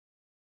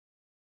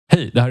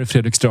Hej, det här är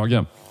Fredrik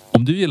Strage.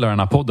 Om du gillar den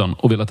här podden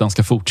och vill att den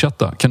ska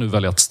fortsätta kan du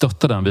välja att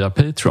stötta den via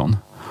Patreon.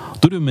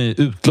 Då är du med i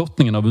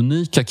utlottningen av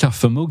unika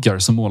kaffemuggar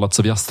som målats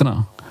av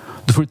gästerna.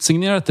 Du får ett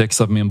signerat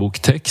ex av min bok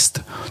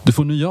Text. Du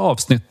får nya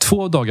avsnitt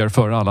 2 dagar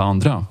före alla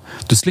andra.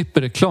 Du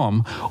slipper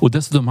reklam och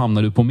dessutom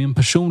hamnar du på min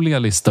personliga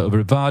lista över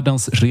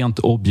världens rent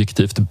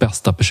objektivt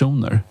bästa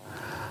personer.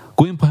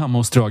 Gå in på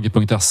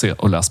hemmahosstrage.se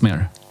och läs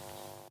mer.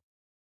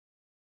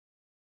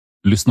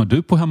 Lyssnar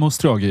du på Hemma hos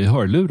Strage i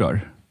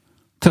hörlurar?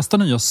 Testa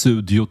nya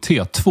Studio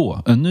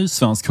T2, en ny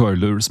svensk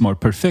hörlur som har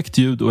perfekt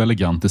ljud och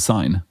elegant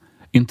design.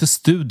 Inte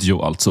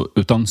studio alltså,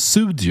 utan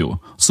studio,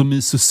 som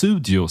i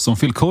Studio som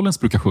Phil Collins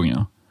brukar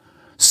sjunga.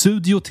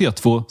 Studio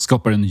T2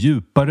 skapar en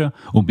djupare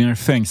och mer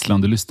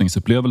fängslande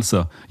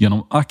lyssningsupplevelse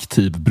genom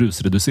aktiv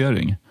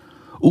brusreducering.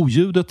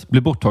 Oljudet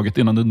blir borttaget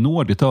innan det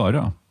når ditt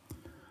öra.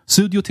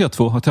 Studio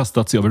T2 har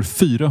testats i över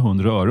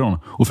 400 öron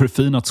och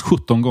förfinats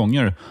 17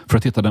 gånger för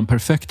att hitta den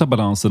perfekta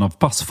balansen av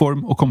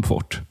passform och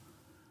komfort.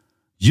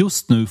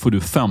 Just nu får du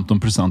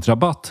 15%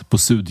 rabatt på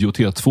Studio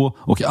T2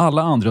 och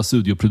alla andra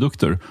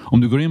studioprodukter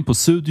om du går in på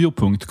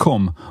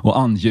studio.com och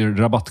anger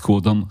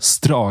rabattkoden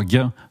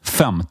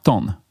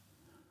STRAGE15.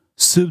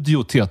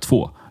 Studio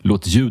T2,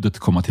 låt ljudet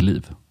komma till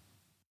liv.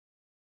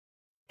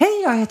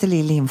 Hej, jag heter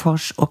Lill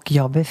Lindfors och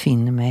jag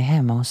befinner mig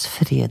hemma hos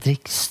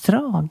Fredrik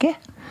Strage.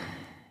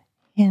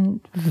 I en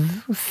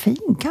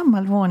fin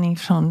gammal våning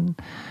från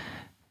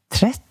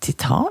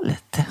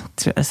 30-talet, tror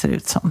jag det ser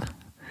ut som.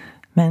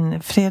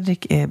 Men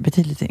Fredrik är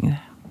betydligt yngre.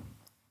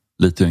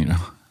 Lite yngre.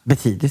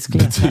 Betydligt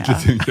skulle jag säga.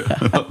 Betydligt yngre.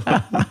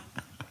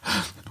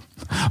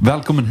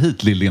 Välkommen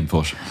hit, Lill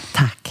Lindfors.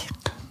 Tack.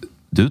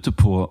 Du är ute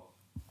på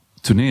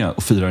turné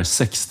och firar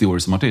 60 år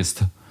som artist.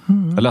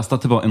 Jag läste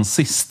att det var en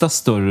sista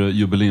större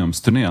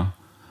jubileumsturné.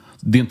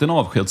 Det är inte en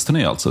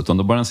avskedsturné alltså, utan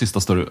det är bara en sista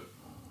större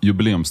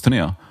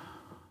jubileumsturné.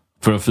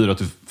 För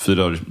att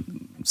firar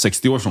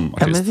 60 år som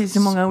artist. Ja, men det finns ju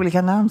många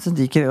olika namn som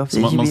dyker upp.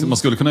 Man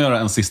skulle kunna göra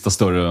en sista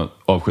större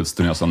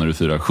avskedsturné sen när du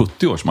firar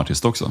 70 år som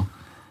artist också.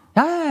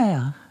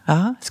 Ja.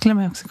 Ja, skulle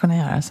man också kunna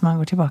göra. Så man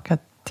går tillbaka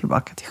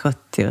till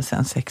 70 och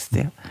sen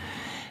 60.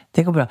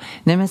 Det går bra.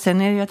 Nej, men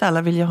sen är det ju att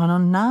alla vill ju ha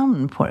någon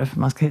namn på det.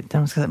 För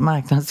de ska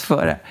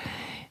marknadsföra.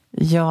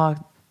 Jag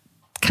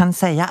kan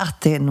säga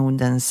att det är nog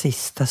den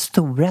sista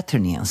stora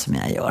turnén som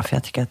jag gör. För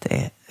jag tycker att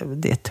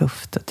det är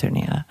tufft att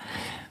turnera.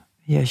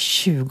 Vi gör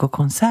 20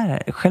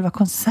 konserter. Själva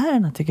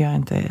konserterna tycker jag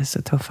inte är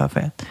så tuffa.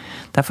 För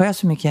där får jag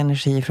så mycket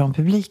energi från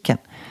publiken.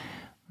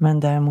 Men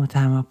däremot det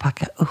här med att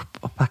packa upp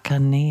och packa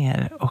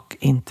ner. Och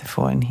inte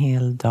få en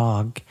hel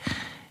dag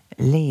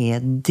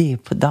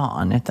ledig på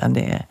dagen. Utan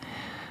det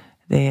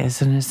är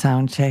sån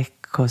soundcheck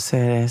och så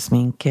är det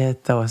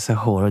sminket och så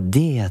hår. Och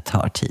det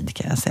tar tid,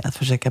 kan jag säga. Att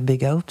försöka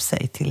bygga upp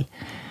sig till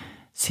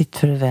sitt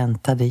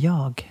förväntade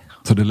jag.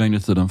 Så det är längre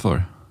tid än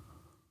förr?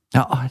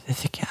 Ja, det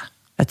tycker jag.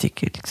 Jag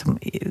tycker liksom,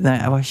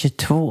 när jag var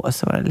 22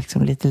 så var det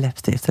liksom lite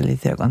läppstift och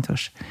lite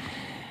ögontusch.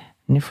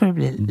 Nu får det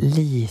bli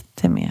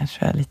lite mer,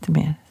 tror jag. Lite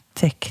mer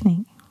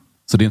täckning.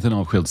 Så det är inte en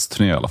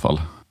avskedsturné i alla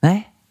fall?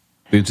 Nej.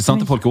 Det är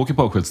intressant att folk åker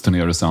på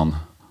avskedsturnéer och sen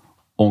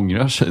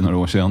ångrar sig några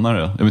år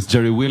senare. Jag vet,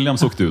 Jerry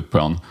Williams åkte ut på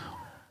en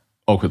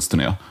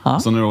avskedsturné. Ja.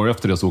 Så några år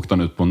efter det så åkte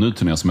han ut på en ny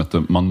turné som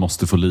heter Man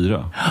måste få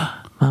lira.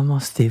 Man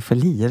måste ju få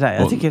lira.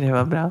 Jag tycker det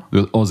var bra.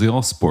 Ozzy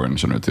Osbourne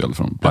känner du till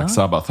från Black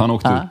Sabbath. Han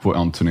åkte ut på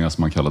en turné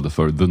som han kallade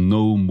för The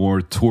No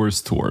More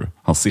Tours Tour.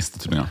 Hans sista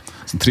turné.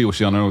 Sen 3 år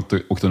senare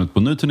åkte han ut på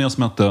en ny turné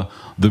som hette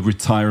The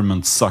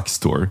Retirement Sucks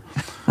Tour.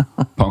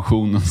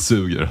 Pensionen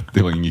suger.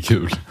 Det var inget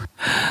kul.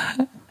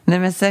 Nej,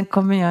 men sen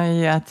kommer jag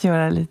ju att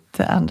göra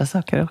lite andra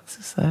saker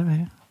också. Så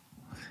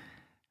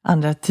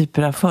andra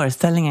typer av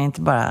föreställningar.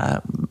 Inte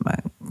bara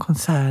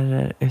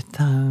konserter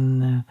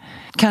utan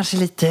kanske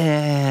lite,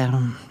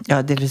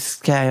 ja, det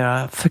ska jag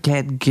göra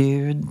förklädd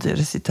Gud,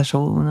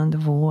 recitation under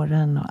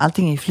våren. Och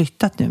allting är ju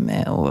flyttat nu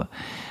med och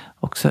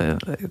också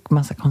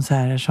massa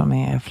konserter som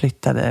är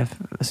flyttade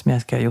som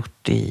jag ska ha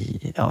gjort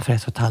för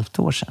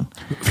 1,5 år sedan.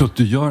 Förlåt,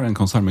 du gör en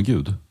konsert med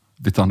Gud?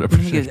 Ditt andra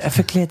projekt?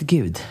 Förklädd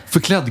Gud.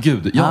 Förklädd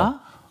Gud, ja.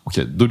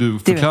 Okej, då du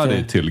förklär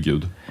dig till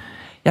Gud.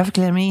 Jag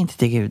förklär mig inte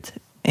till Gud.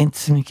 Inte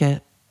så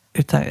mycket.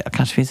 Utan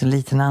kanske finns en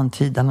liten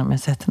antydan om jag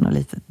sätter något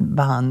litet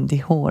band i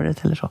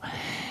håret eller så.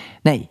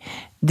 Nej,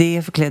 det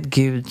är förklädd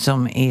Gud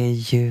som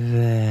är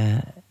ju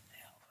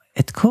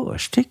ett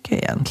körstycke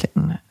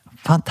egentligen.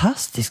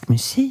 Fantastisk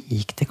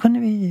musik. Det kunde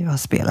vi ju ha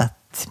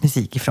spelat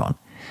musik ifrån.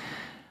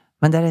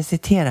 Men där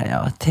reciterar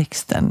jag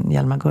texten,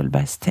 Hjalmar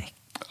Gullbergs text.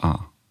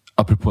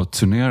 Apropå att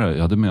turnera,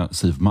 jag hade med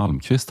Siv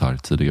Malmkvist här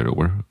tidigare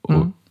år.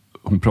 Och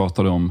hon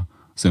pratade om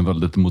sin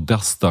väldigt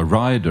modesta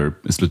Rider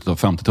i slutet av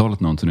 50-talet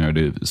när hon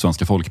turnerade i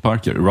Svenska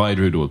folkparker.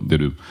 Rider är då det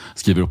du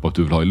skriver upp att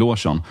du vill ha i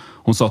logen.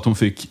 Hon sa att hon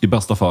fick i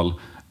bästa fall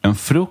en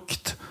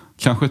frukt,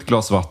 kanske ett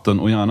glas vatten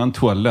och gärna en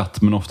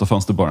toalett, men ofta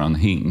fanns det bara en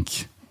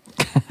hink.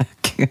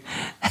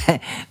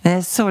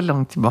 Nej, så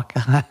långt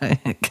tillbaka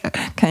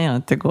kan jag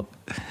inte gå.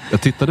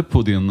 Jag tittade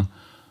på din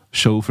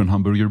show från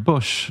Hamburger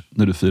Börs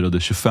när du firade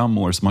 25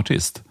 år som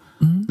artist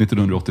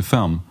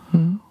 1985.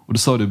 Och då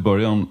sa du i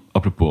början,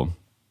 apropå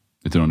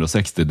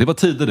 1960, det var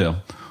tider det.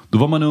 Då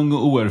var man ung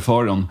och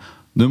oerfaren.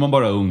 Nu är man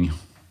bara ung.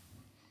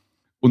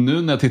 Och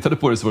nu när jag tittade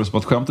på det så var det som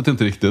att skämtet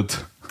inte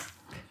riktigt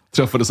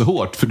träffade så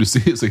hårt. För du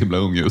ser ju så himla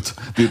ung ut.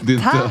 Det är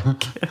Tack!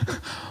 inte...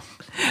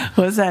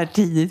 Och så här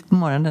tidigt på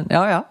morgonen.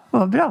 Ja,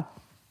 vad bra.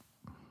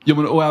 Ja,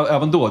 men, och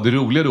även då, det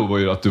roliga då var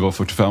ju att du var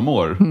 45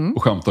 år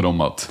och skämtade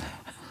om att...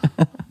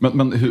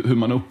 Men hur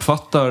man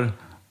uppfattar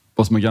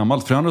vad som är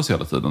gammalt förändras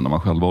hela tiden när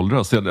man själv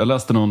åldras. Jag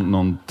läste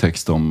någon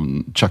text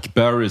om Chuck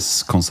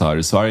Berrys konsert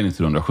i Sverige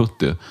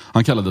 1970.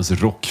 Han kallades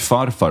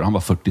rockfarfar, han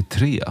var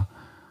 43.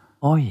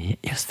 Oj,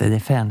 just det är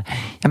fan.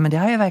 Ja, men det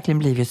har ju verkligen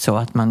blivit så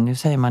att nu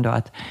säger man då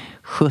att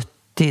 70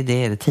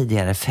 det är det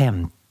tidigare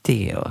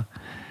 50 och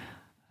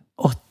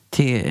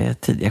 80 är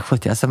tidigare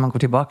 70. Alltså man går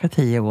tillbaka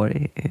 10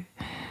 år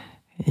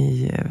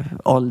i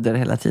ålder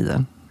hela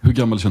tiden. Hur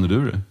gammal känner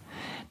du dig?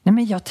 Nej,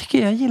 men jag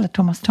gillar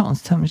Thomas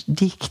Tranströmers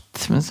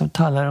dikt som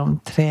talar om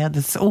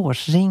trädets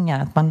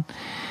årsringar.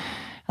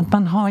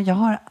 Jag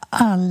har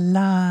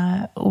alla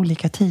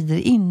olika tider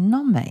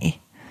inom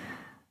mig.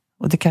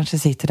 Och det kanske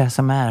sitter där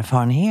som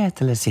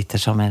erfarenhet eller sitter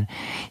som en...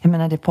 Jag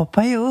menar, det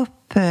poppar ju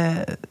upp...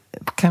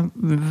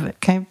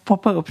 Kan ju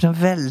poppa upp en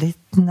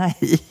väldigt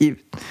naiv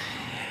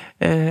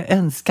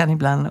önskan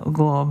ibland att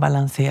gå och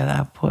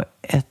balansera på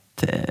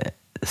ett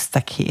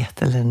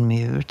staket eller en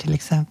mur till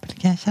exempel,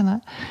 kan jag känna.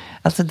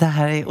 Alltså det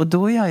här är... Och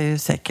då är jag ju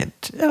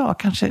säkert,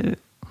 kanske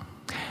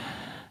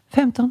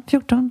 15,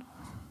 14.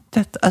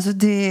 Alltså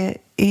det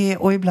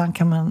är... Och ibland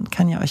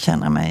kan jag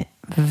känna mig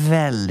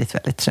väldigt,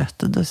 väldigt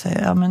trött. Och då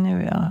säger jag, men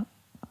nu är jag...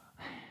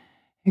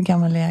 Hur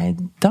gammal är jag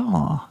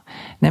idag?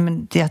 Nej,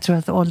 men jag tror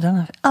att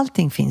åldrarna,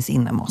 allting finns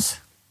inom oss.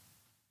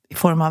 I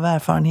form av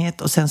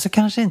erfarenhet. Och sen så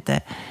kanske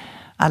inte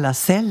alla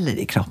celler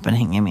i kroppen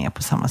hänger med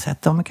på samma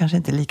sätt. De är kanske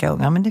inte lika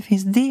unga, men det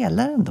finns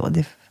delar ändå.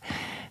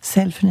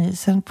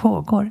 Cellförnyelsen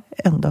pågår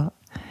ändå.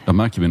 Jag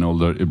märker min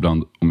ålder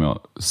ibland om jag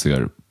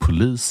ser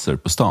poliser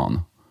på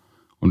stan.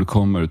 Om det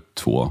kommer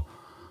 2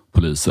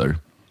 poliser.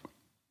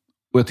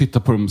 Och jag tittar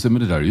på dem och säger,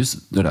 men det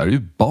där är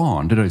ju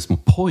barn, det där är små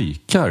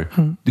pojkar.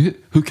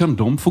 Hur kan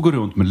de få gå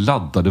runt med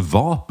laddade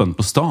vapen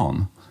på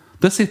stan?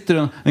 Där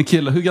sitter en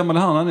kille, hur gammal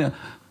är han? Han är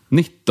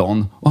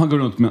 19 och han går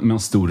runt med en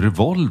stor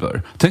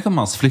revolver. Tänk om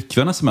hans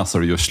flickvän smsar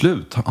och gör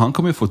slut. Han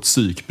kommer ju få ett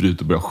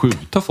psykbryt och börja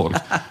skjuta folk.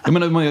 Jag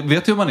menar, man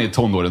vet ju hur man är i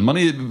tonåren. Man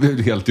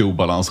är helt i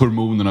obalans,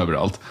 hormonerna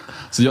överallt.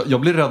 Så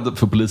jag blir rädd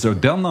för poliser av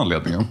den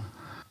anledningen.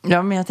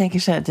 Ja, men jag tänker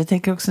så här, jag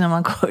tänker också när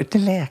man går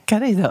till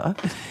läkare idag.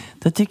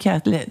 Då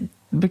tycker jag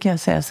brukar jag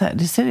säga så här,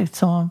 det ser ut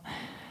som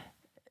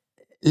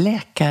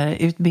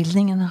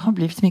läkarutbildningen har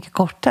blivit mycket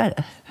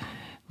kortare.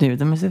 Nu,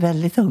 de är så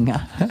väldigt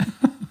unga.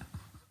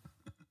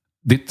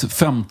 Ditt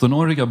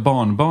 15-åriga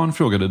barnbarn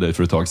frågade dig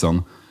för ett tag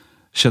sedan,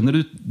 känner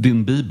du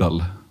din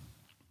bibel?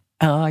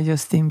 Ja,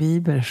 just din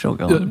bibel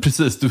frågade hon. Ja,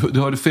 precis, du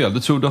hörde fel. Du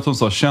trodde att hon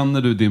sa,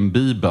 känner du din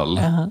bibel?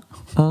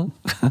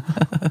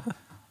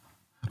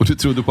 Och du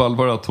trodde på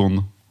allvar att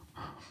hon...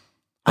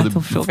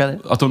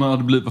 Att hon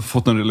hade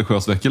fått en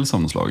religiös väckelse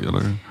av något slag,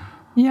 eller?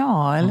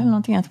 Ja, eller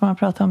någonting att man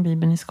pratar om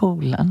Bibeln i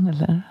skolan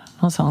eller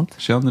något sånt.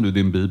 Känner du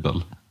din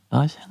bibel?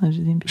 Ja, känner du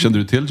din bibel? Känner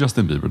du till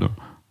Justin Bieber då?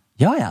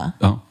 Ja.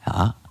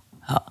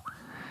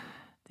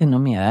 Det är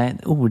nog mer en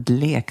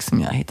ordlek som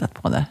jag har hittat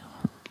på där.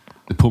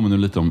 Det påminner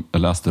lite om,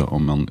 jag läste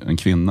om en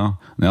kvinna,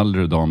 en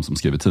äldre dam som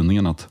skrev i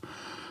tidningen att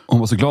hon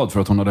var så glad för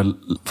att hon hade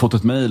fått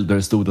ett mejl där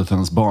det stod att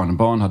hennes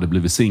barnbarn hade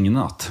blivit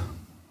signat.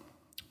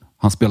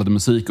 Han spelade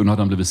musik och nu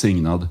hade han blivit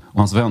signad. Och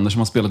hans vänner som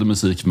han spelade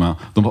musik med,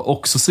 de var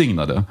också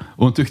signade.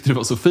 Och hon tyckte det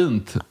var så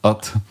fint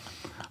att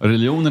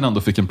religionen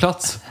ändå fick en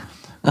plats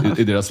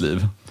i deras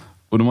liv.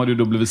 Och de hade ju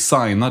då blivit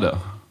signade.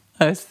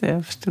 Ja, just det,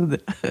 jag förstod det.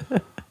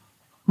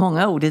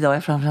 Många ord idag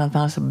är framförallt att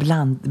man alltså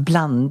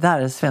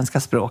blandar svenska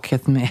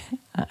språket med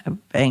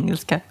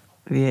engelska.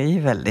 Vi är ju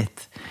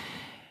väldigt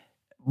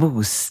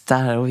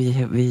boostar och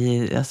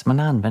alltså man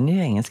använder ju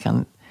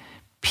engelskan.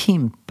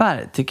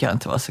 Pimpar tycker jag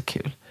inte var så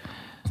kul.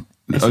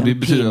 Ja, det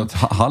betyder att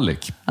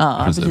hallick.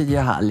 Ja, det betyder ju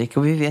hallick.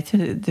 Och vi vet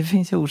ju, det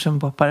finns ju ord som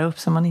poppar upp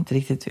som man inte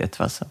riktigt vet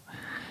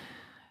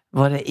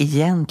vad det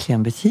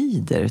egentligen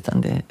betyder.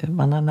 Utan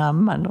man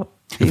anammar något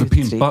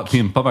uttryck.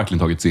 Pimpa verkligen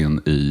tagits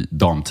in i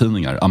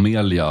damtidningar.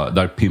 Amelia,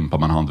 där pimpar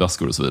man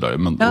handväskor och så vidare.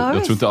 Men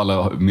jag tror inte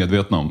alla är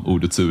medvetna om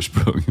ordets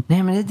ursprung.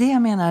 Nej, men det är det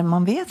jag menar.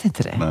 Man vet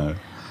inte det. Nej.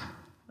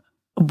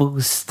 Och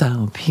boosta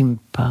och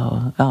pimpa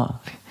och ja...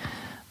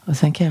 Och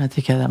sen kan jag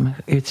tycka att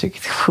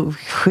uttrycket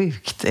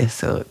sjukt är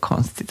så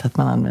konstigt att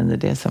man använder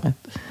det som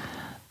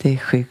det är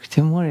sjukt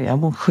humor. Jag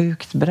mår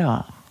sjukt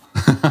bra.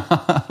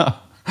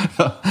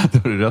 Det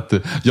har du rätt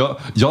i.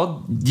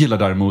 Jag gillar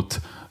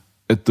däremot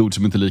ett ord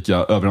som inte är lika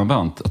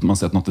överanvänt. Att man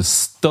säger att något är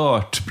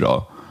stört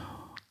bra.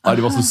 Ja,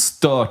 det var så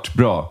stört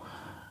bra.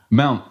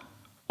 Men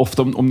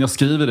ofta om jag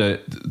skriver det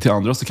till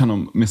andra så kan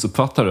de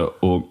missuppfatta det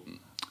och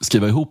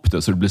skriva ihop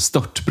det så det blir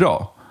stört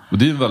bra. Och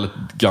det är ju väldigt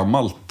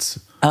gammalt.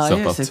 Ja,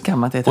 det är ett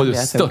gammalt etablerat. Och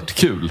det är stört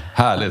kul,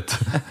 härligt.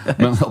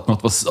 Men att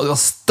något var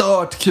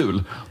stört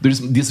kul. Det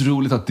är så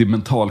roligt att det är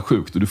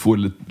mentalsjukt och du får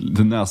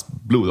lite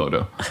näsblod av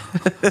det.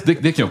 Det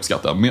kan jag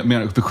uppskatta.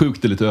 Mer för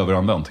sjukt är lite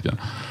överanvänt tycker jag.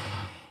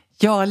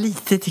 Ja,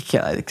 lite tycker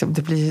jag. Liksom,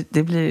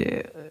 det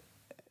blir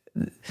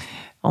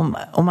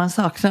om man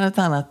saknar ett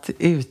annat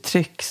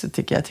uttryck så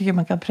tycker jag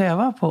man kan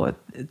pröva på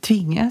att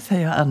tvinga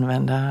sig att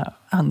använda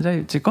andra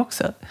uttryck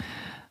också.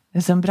 Det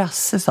är som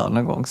Brasse sa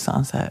någon gång, så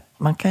han så här,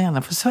 man kan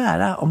gärna få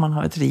svära om man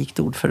har ett rikt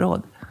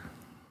ordförråd.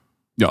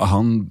 Ja,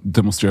 han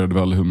demonstrerade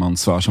väl hur man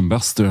svär som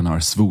bäst i den här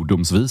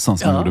svordomsvisan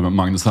som gjorde med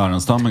Magnus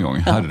Härenstam en gång.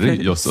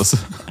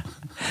 Herrejösses.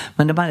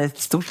 Men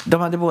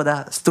de hade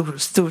båda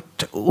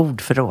stort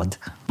ordförråd.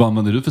 Vad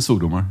använder du för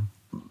svordomar?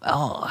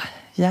 Ja,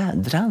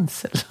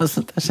 jädrans eller något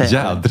sånt där.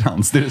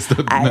 Jädrans, det är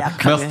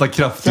det mesta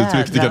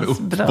kraftuttryck du kan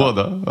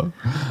uppbåda. Ja.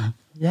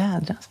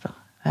 Jädrans bra.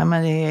 Ja,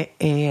 men det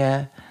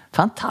är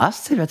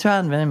fantastiskt. Jag tror jag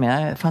använder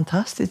mer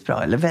fantastiskt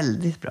bra eller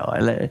väldigt bra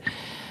eller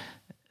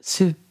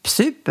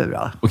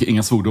superbra. Okej,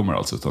 inga svordomar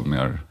alltså utan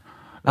mer...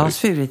 Jag har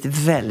svurit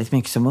väldigt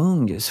mycket som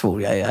ung,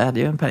 svor jag. Jag hade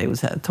ju en period,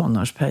 så här,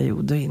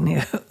 tonårsperiod och in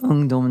i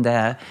ungdom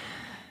där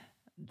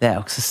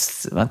också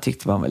man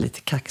tyckte man var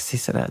lite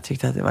kaxig så där. Jag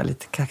tyckte att det var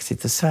lite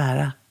kaxigt att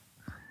svära.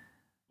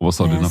 Och vad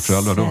sa dina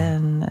föräldrar då?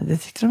 Det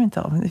tyckte de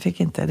inte om. Det fick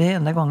inte. Det är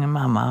enda gången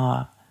mamma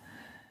har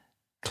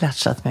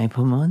klatschat mig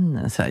på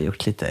munnen så har jag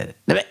gjort lite...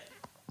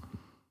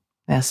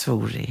 När jag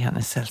svor i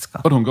hennes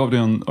sällskap. Och de gav dig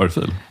en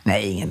örfil?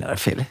 Nej, ingen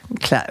örfil.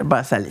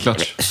 Bara så här lite...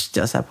 Klatsch?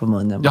 Jag så här på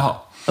munnen. Jaha.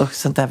 Och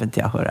sånt där vill inte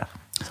jag höra.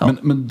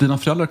 Men dina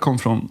föräldrar kom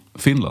från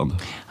Finland?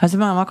 Alltså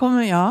mamma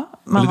kommer, ja.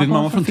 Eller din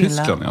mamma från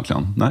Tyskland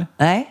egentligen?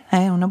 Nej,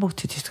 hon har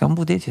bott i Tyskland. Hon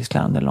bodde i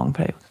Tyskland under en lång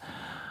period.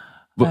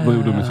 Vad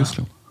gjorde hon i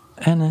Tyskland?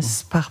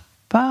 Hennes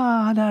pappa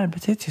hade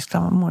arbetat i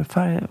Tyskland.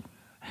 Morfar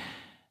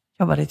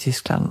jobbade i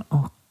Tyskland.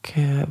 Och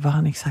vad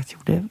han exakt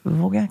gjorde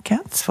kan jag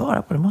inte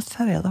svara på. Det måste jag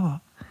ta reda på.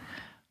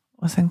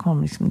 Och sen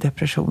kom liksom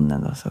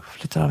depressionen och så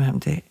flyttade de hem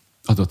till...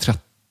 Ja, det var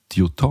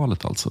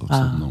 30-talet alltså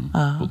som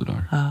de bodde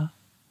där. Ja.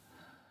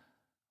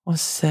 Och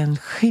sen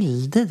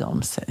skilde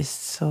de sig.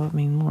 Så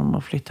min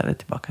mormor flyttade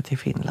tillbaka till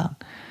Finland.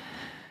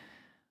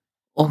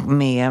 Och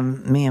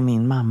med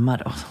min mamma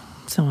då.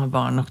 Som var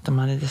barn. Och de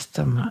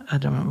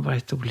hade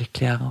varit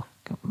olyckliga och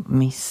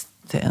mist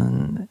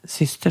en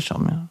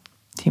syster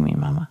till min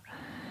mamma.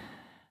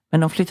 Men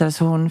de flyttade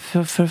så hon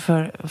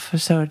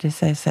försörjde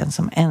sig sen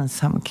som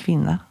ensam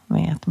kvinna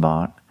med ett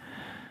barn.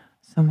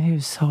 Som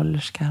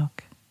hushållerska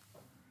och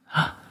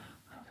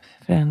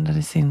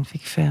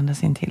fick förändra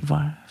sin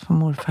tillvaro. För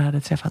morfar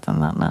hade träffat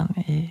en annan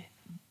i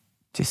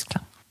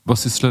Tyskland. Vad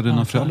sysslade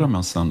dina föräldrar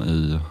med sen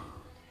i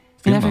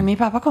Finland? Min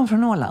pappa kom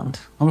från Åland.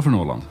 Han var från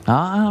Åland? Ja,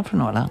 han var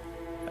från Åland.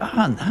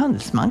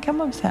 Handelsman kan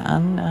man väl säga.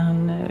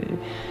 Han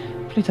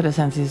flyttade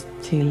sen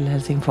till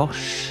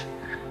Helsingfors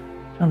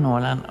från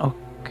Åland och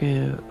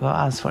var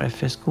ansvarig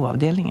för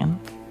skoavdelningen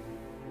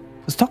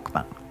på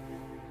Stockman.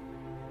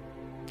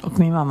 Och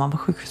min mamma var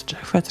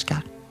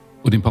sjuksköterska.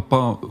 Och din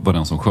pappa var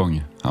den som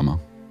sjöng hemma?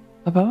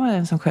 Pappa var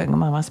den som sjöng och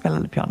mamma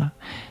spelade piano.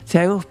 Så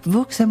jag är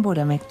uppvuxen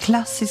både med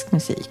klassisk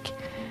musik.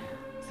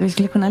 Så vi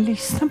skulle kunna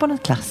lyssna på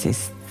något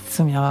klassiskt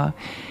som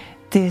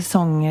det är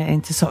sånger,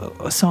 inte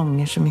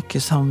sånger så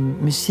mycket som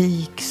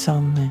musik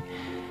som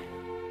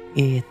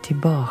är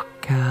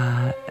tillbaka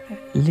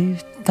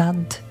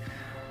lutad.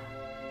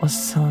 Och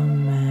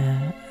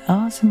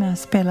som jag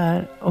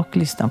spelar och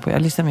lyssnar på.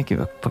 Jag lyssnar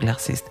mycket på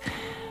klassiskt.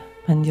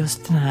 Men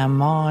just den här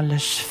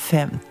Mahlers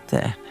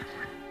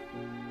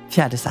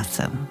fjärde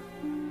satsen.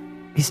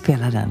 Vi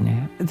spelar den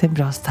nu. Det är en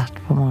bra start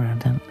på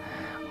morgonen.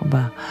 Och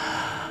bara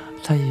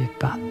ta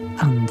djupa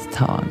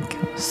andetag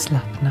och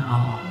slappna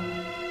av.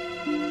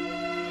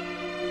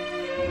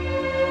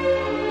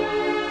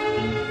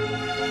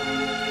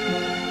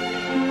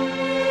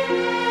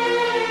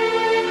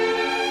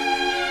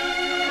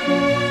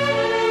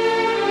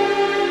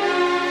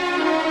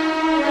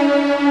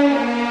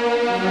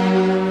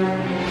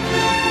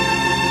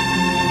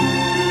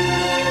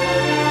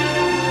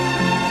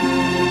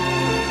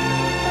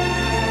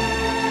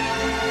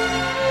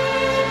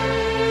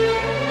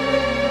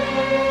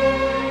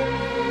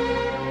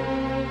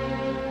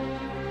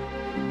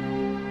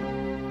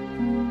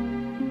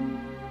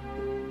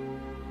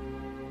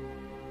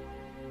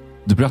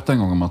 Du berättade en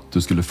gång om att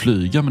du skulle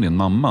flyga med din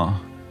mamma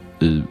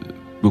i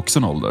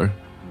vuxen ålder.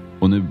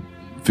 Och nu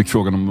fick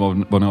frågan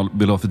om vad ni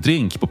ville ha för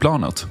drink på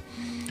planet.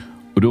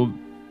 Och då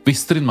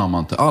visste din mamma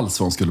inte alls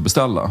vad hon skulle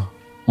beställa.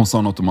 Hon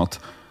sa något om att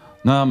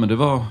nej, men det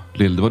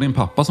var din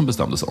pappa som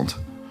bestämde sånt.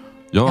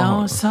 Ja,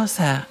 hon sa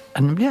så här,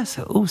 nu blir jag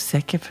så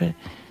osäker för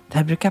det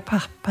här brukar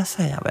pappa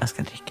säga vad jag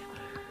ska dricka.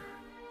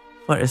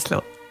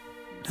 Föreslå.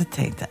 Då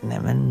tänkte jag, nej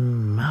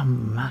men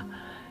mamma,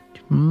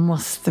 du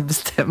måste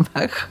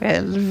bestämma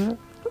själv.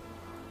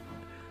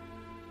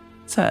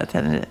 Så jag till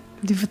henne,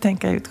 du får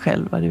tänka ut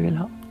själv vad du vill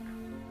ha.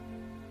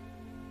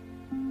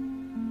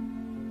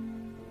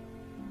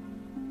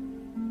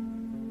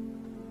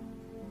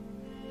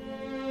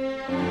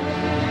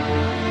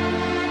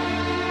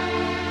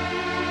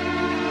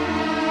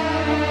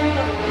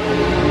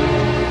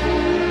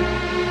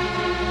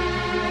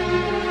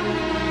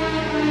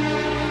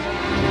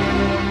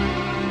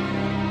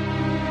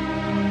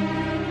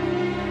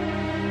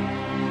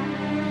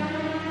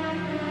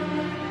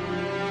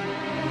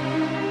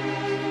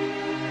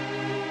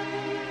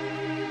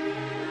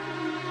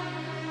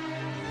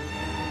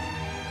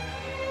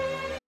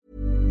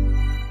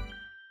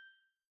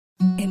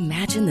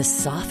 Imagine the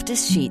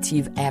softest sheets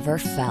you've ever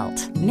felt.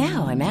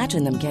 Now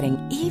imagine them getting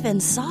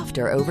even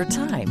softer over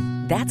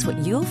time. That's what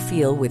you'll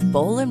feel with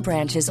Boll &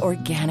 Branch's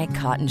organic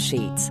cotton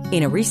sheets.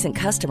 In a recent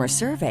customer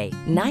survey,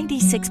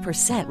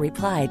 96%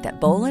 replied that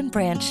Boll &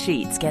 Branch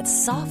sheets get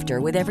softer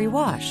with every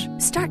wash.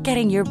 Start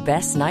getting your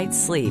best night's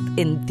sleep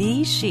in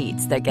these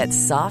sheets that get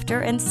softer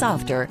and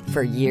softer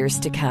for years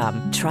to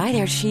come. Try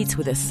their sheets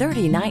with a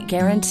 30-night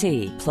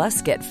guarantee.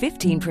 Plus, get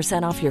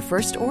 15% off your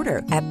first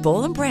order at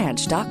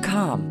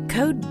bollandbranch.com.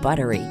 Code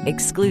BUTTERY.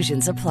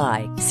 Exclusions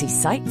apply. See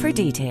site for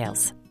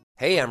details.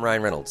 Hey, I'm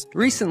Ryan Reynolds.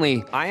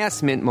 Recently, I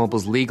asked Mint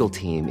Mobile's legal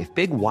team if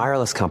big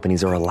wireless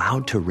companies are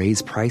allowed to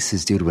raise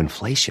prices due to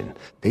inflation.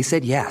 They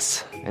said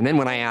yes. And then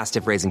when I asked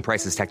if raising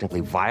prices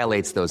technically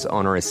violates those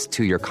onerous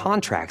 2-year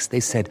contracts, they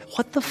said,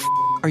 "What the f***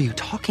 are you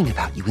talking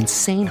about, you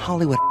insane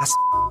Hollywood ass?"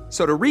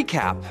 So to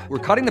recap,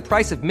 we're cutting the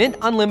price of Mint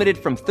Unlimited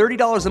from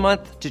 $30 a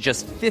month to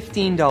just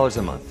 $15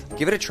 a month.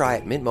 Give it a try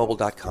at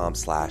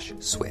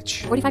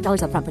mintmobile.com/switch.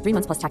 $45 up front for 3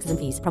 months plus taxes and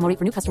fees. Promo rate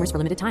for new customers for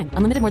limited time.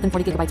 Unlimited more than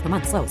 40 gigabytes per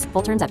month. Slows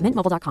full terms at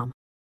mintmobile.com.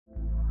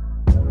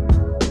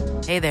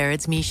 Hey there,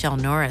 it's Michelle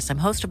Norris. I'm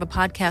host of a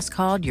podcast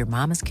called Your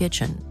Mama's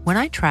Kitchen.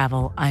 When I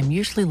travel, I'm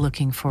usually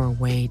looking for a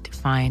way to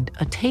find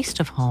a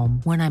taste of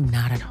home when I'm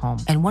not at home.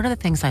 And one of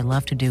the things I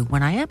love to do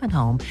when I am at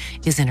home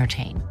is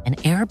entertain. And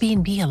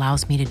Airbnb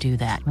allows me to do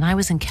that. When I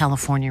was in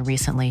California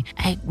recently,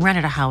 I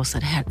rented a house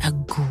that had a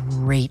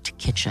great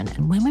kitchen.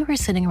 And when we were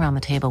sitting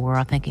around the table, we were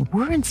all thinking,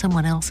 we're in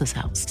someone else's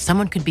house.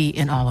 Someone could be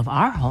in all of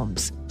our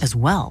homes as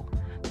well.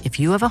 If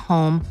you have a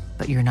home,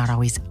 but you're not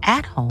always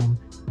at home,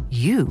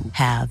 you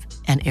have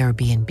an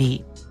Airbnb.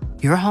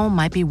 Your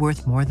home might be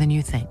worth more than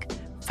you think.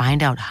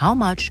 Find out how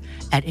much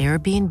at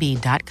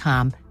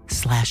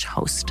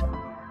airbnb.com/host.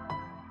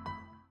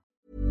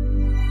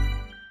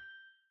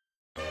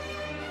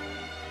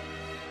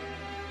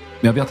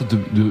 Jag vet att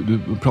du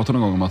pratade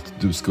någon gång om att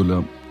du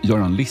skulle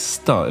göra en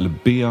lista eller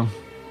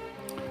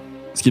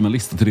skriva en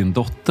lista till din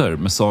dotter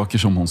med saker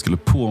som hon skulle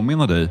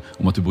påminna dig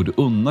om att du borde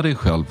unna dig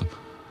själv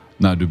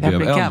när du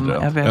blev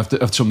äldre.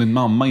 Eftersom din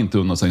mamma inte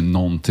unnade sig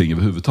någonting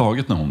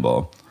överhuvudtaget när hon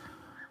var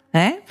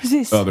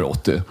över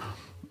 80.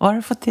 Var har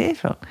du fått det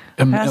ifrån?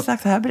 Har jag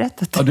sagt det här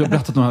berättat? Ja, du har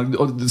berättat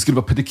det skulle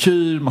vara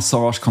pedikyr,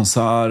 massage,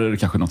 konserter,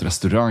 kanske något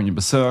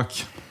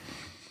restaurangbesök.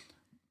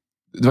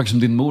 Det verkar som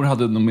din mor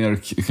hade något mer,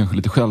 kanske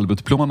lite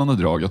självutplånande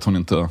drag, att hon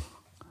inte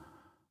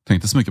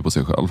tänkte så mycket på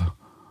sig själv.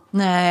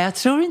 Nej, jag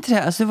tror inte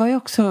det. Alltså, det var ju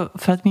också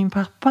för att min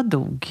pappa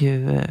dog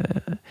ju.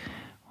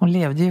 Hon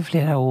levde ju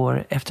flera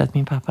år efter att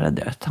min pappa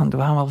hade dött. Han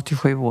var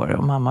 87 år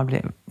och mamma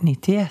blev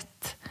 91.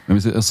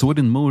 Jag såg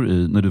din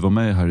mor när du var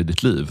med här i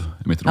ditt liv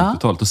i mitten av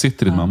 80-talet. Då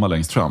sitter din mamma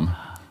längst fram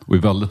och är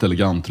väldigt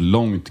elegant,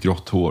 långt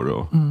grått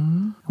hår.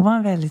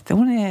 Hon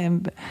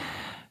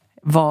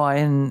var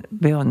en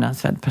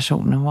beundransvärd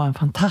person. Hon var en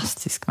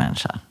fantastisk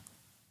människa.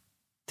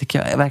 Tycker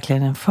jag är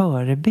verkligen en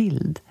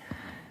förebild.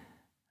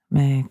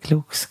 Med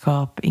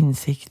klokskap,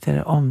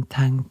 insikter,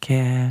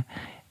 omtanke,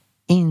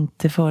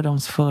 inte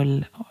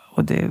fördomsfull.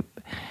 Och det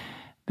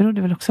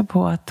berodde väl också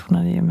på att hon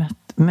hade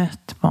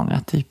mött många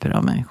typer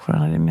av människor.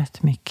 Hon hade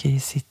mött mycket i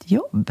sitt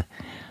jobb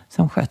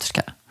som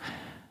sköterska.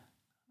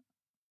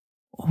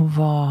 Och hon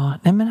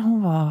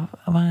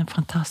var en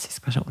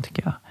fantastisk person,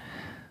 tycker jag.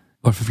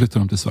 Varför flyttade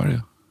de till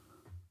Sverige?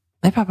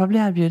 Nej, pappa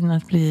blev erbjuden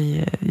att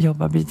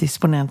bli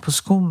disponent på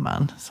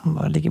Skoman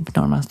som ligger på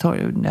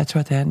Norrmalmstorg. Jag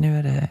tror att det är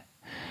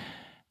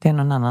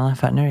någon annan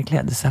affär. Nu är det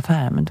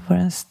klädesaffär, men det var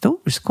en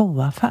stor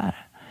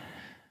skoaffär.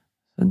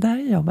 Så där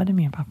jobbade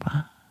min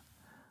pappa.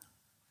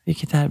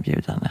 Vilket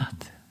erbjudande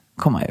att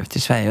komma ut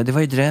till Sverige. Och det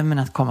var ju drömmen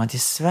att komma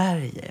till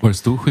Sverige. Var det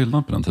stor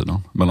skillnad på den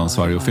tiden mellan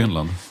Sverige och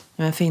Finland?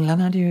 Men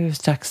Finland hade ju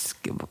strax...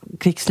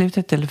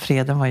 Krigsslutet eller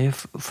freden var ju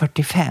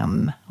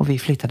 45 och vi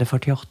flyttade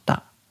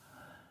 48.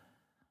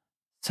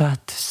 Så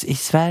att i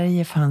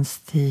Sverige fanns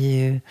det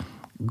ju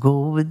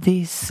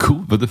godis.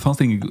 Det fanns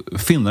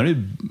finnar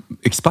är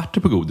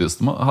experter på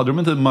godis. Hade de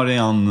inte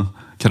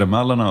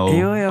Marianne-karamellerna?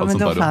 Jo, men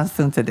då fanns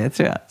det inte det,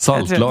 tror jag.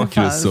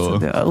 Saltlakrits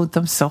och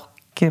de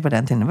socker på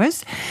den tiden.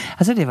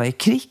 Det var ju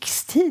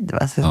krigstid.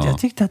 Va? Så jag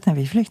tyckte att när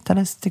vi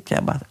flyttade så tyckte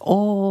jag bara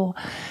att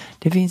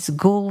det finns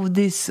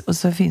godis och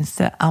så finns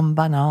det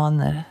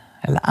ambananer.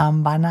 Eller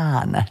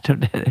ambananer,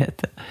 tror jag det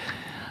heter.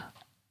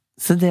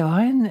 Så det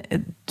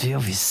var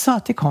vi sa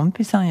till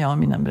kompisarna, jag och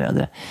mina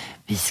bröder,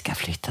 vi ska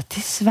flytta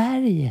till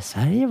Sverige.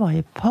 Sverige var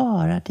ju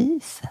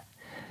paradiset. Det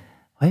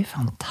var ju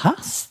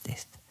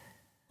fantastiskt.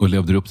 Och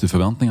levde du upp till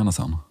förväntningarna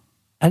sen?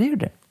 Ja, det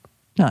gjorde det.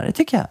 Ja, det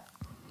tycker jag.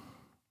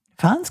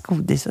 Det fanns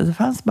godis och det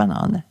fanns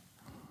bananer.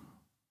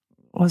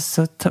 Och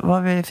så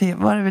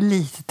var det väl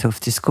lite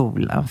tufft i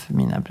skolan för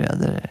mina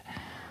bröder.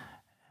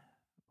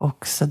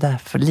 Och så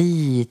därför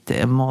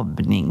lite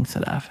mobbning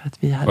sådär. För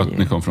att vi hade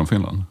ni kom från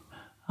Finland?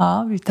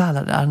 Ja, vi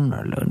talade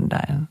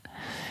annorlunda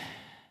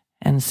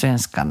än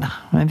svenskarna.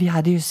 Men vi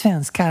hade ju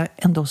svenska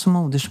ändå som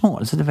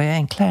modersmål. Så det var ju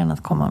enklare än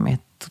att komma med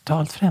ett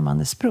totalt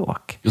främmande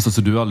språk. Just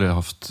alltså, du har aldrig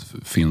haft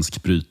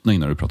finsk brytning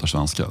när du pratar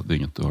svenska? Det är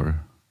inget du har...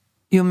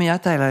 Jo, men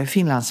jag talade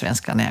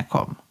finlandssvenska när jag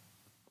kom.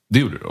 Det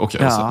gjorde du?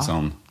 Okej. Ja,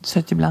 Sen så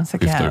att ibland så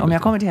kan jag, om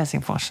jag kommer till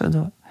Helsingfors så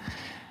då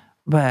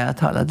börjar jag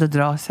tala, då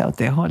dras jag åt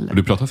det hållet.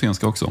 Du pratar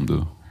finska också om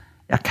du...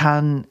 Jag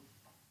kan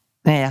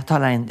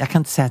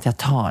inte säga att jag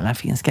talar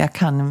finska. Jag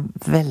kan en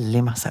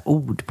väldigt massa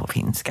ord på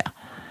finska.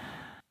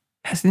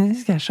 Nu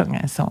ska jag sjunga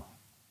en sång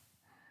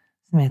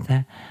som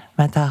heter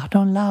 "Men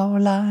tahdon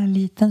laula en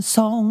liten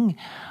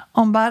sång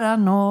om bara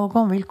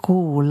någon vill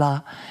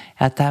kola.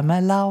 Jag tar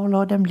med laul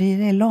och den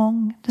blir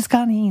lång. Det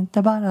ska ni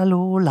inte bara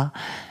lola.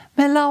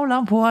 Med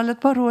laulan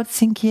puolet på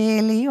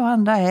ruotsinkieli och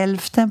andra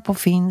hälften på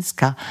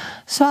finska.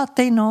 Så att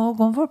dig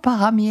någon får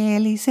paha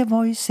mieli se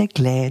voi se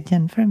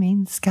glädjen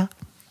förminska."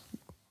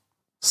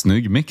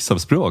 Snygg mix av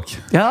språk.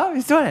 Ja,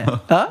 visst var det?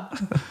 Ja.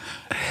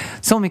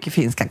 Så mycket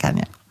finska kan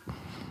jag.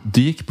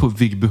 Du gick på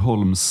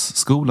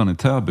Vigbyholmsskolan i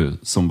Täby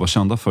som var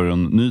kända för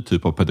en ny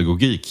typ av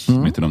pedagogik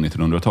mitten av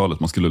 1900-talet.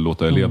 Man skulle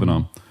låta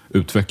eleverna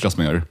utvecklas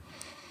mer.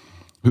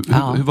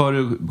 Hur var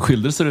det?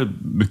 Skilde sig det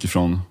mycket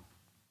från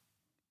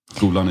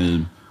skolan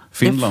i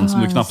Finland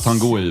som du knappt hann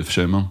gå i för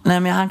sig? Men... Nej,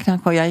 men jag hann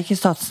knappt gå. Jag gick i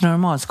statens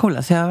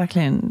normalskola så jag har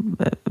verkligen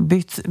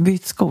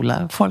bytt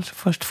skola.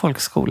 Först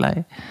folkskola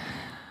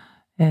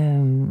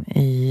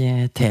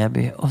i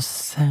Täby och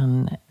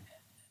sen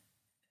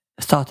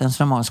statens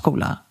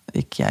normalskola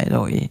gick jag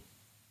då i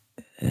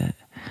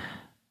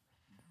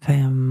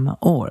 5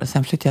 år.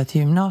 Sen flyttade jag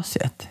till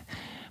gymnasiet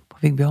på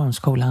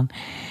Vigbyholmsskolan.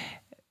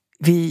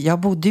 Vi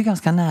bodde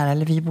ganska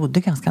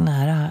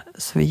nära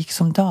så vi gick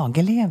som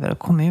dagelever och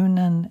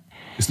kommunen...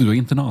 Just det, du var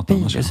internat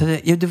annars?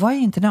 Det var ju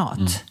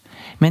internat.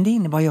 Men det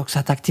innebar ju också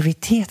att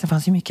det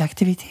fanns ju mycket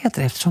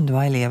aktiviteter eftersom det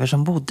var elever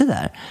som bodde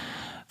där.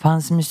 Det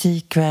fanns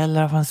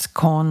musikkvällar, det fanns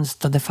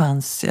konst och det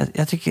fanns...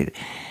 Jag tycker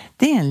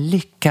det är en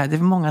lycka. Det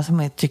är många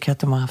som tycker att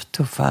de har haft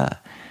tuffa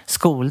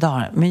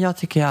skoldagar. Men jag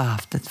tycker jag har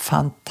haft ett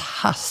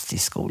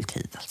fantastisk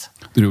skoltid. Alltså.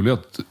 Det är roligt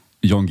att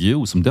Jan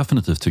Guillou, som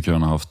definitivt tycker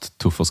han har haft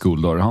tuffa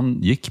skoldagar,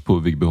 han gick på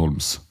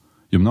Vigbyholms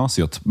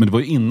gymnasiet. Men det var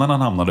ju innan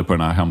han hamnade på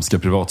den här hemska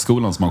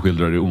privatskolan som han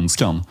skildrar i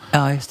Ondskan.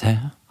 Ja, just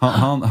det.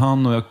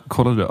 Han och jag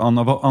kollade,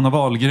 Anna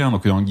Wahlgren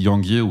och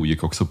Jan Guillou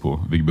gick också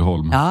på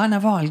Vigbyholm. Ja, Anna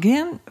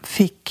Wahlgren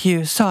fick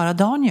ju Sara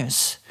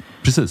Danius.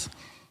 Precis.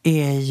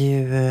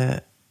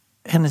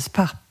 Hennes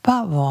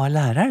pappa var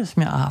lärare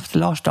som jag har haft,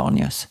 Lars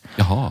Danius.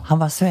 Jaha. Han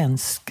var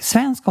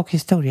svensk och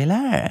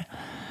historielärare.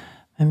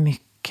 Men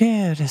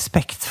mycket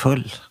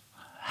respektfull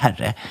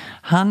herre.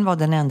 Han var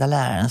den enda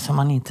läraren som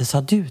man inte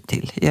sa du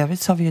till. I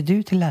övrigt sa vi ju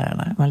du till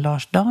lärarna. Men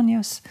Lars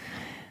Danius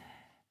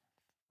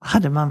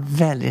hade man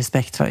väldigt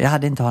respekt för. Jag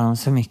hade inte honom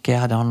så mycket.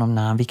 Jag hade honom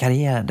när han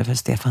vikarierade för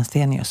Stefan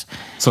Stenius.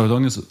 Sara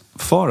Danius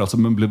far alltså,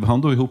 men blev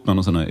han då ihop med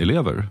någon sådana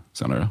elever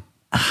senare?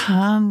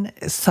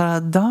 Sara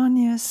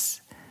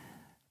Danius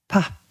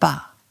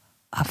pappa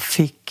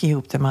fick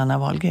ihop det med Anna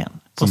Wahlgren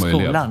på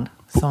skolan.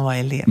 Som var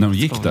elev. När hon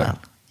gick där?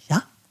 Ja.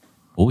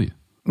 Oj.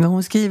 Men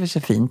hon skriver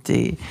så fint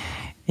i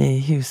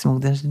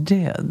Husmoderns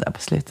död där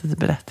på slutet,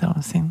 berättar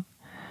om sin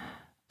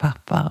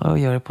pappa och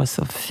gör det på ett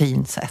så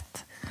fint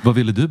sätt. Vad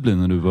ville du bli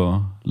när du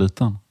var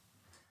liten?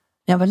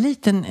 Jag var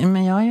liten,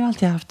 men jag har ju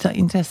alltid haft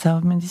intresse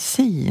av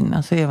medicin.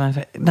 Alltså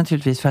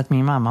naturligtvis för att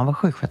min mamma var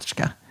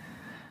sjuksköterska.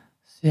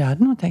 Så jag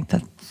hade nog tänkt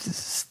att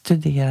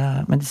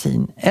studera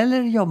medicin.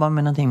 Eller jobba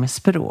med någonting med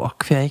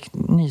språk. För jag gick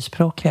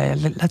nyspråkliga,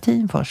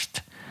 latin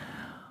först.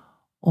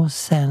 Och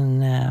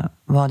sen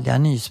valde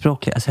jag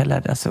nyspråkliga. Så jag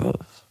lärde alltså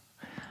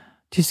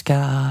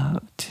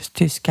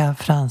tyska,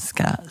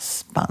 franska,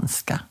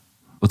 spanska.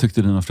 Vad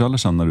tyckte dina föräldrar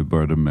sen när du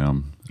började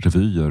med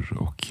revyer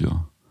och...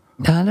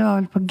 Ja, det var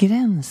väl på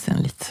gränsen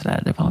lite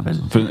sådär. Det var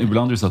väl... För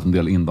ibland är det så att en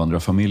del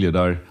invandrarfamiljer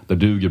där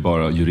duger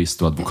bara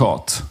jurist och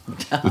advokat.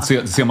 Ja.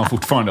 Det ser man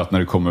fortfarande att när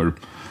det kommer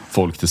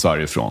folk till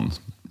Sverige från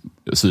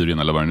Syrien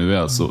eller vad det nu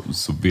är så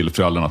vill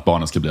föräldrarna att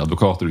barnen ska bli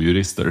advokater och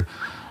jurister.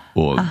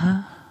 Och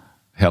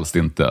helst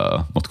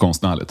inte något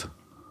konstnärligt.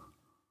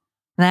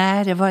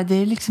 Nej, det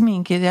är liksom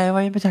inget. Jag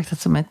var ju betraktat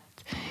som ett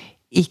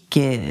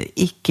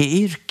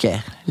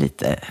icke-yrke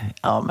lite.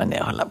 Ja, men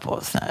jag håller på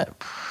så här,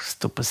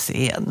 stå på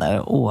scener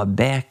och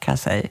åbäka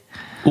sig.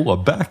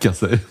 Åbäka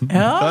sig? Ja. Det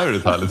här är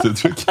ett härligt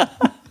uttryck.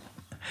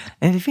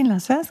 Är det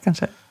finlandssvensk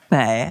kanske?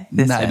 Nej,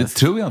 det är Nej, det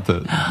tror jag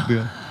inte.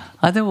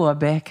 Ja, det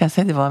åbäka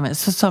sig. Det var med.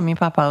 Så sa min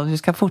pappa, om du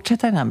ska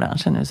fortsätta i den här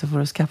branschen nu så får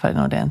du skaffa en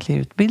ordentlig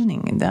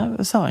utbildning.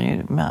 Det sa han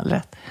ju med all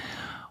rätt.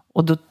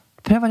 Och då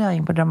prövade jag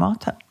in på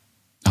Dramaten.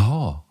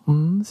 Ja.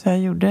 Så jag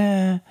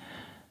gjorde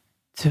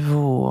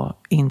 2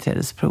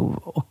 inträdesprov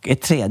och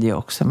ett tredje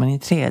också. Men i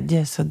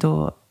tredje så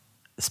då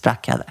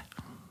sprack jag där.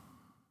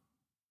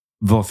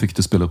 Vad fick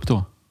du spela upp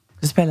då?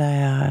 Då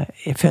spelade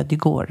jag Född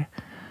igår.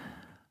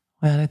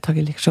 Och jag hade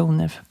tagit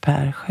lektioner för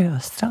Per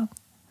Sjöstrand.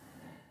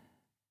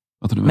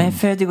 Men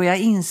Född igår, jag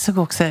insåg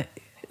också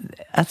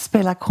att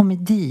spela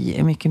komedi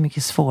är mycket,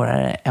 mycket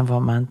svårare än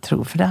vad man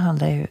tror. För det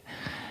handlar ju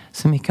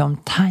så mycket om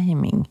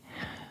timing.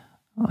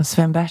 Och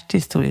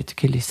Sven-Bertil stod ute i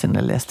kulissen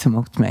och läste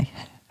emot mig.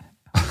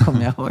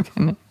 Kommer jag ihåg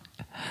nu.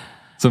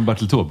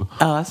 Sven-Bertil Taube?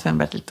 Ja,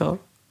 Sven-Bertil Taube.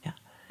 Ja.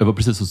 Jag var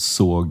precis och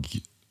såg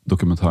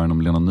dokumentären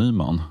om Lena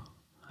Nyman.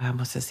 Jag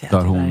måste säga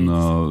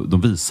där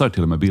de visar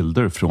till och med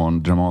bilder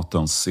från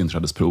Dramatens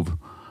inträdesprov.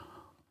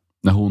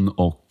 När hon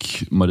och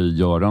Marie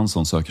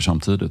Göransson söker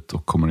samtidigt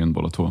och kommer in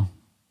båda två.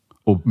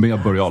 Och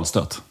med Börje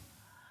Ahlstedt.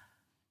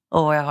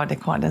 Och jag har det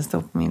kvar, den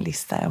står på min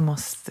lista. Jag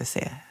måste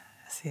se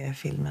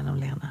filmen om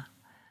Lena.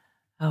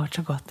 Jag har hört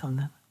så gott om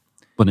den.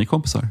 Var ni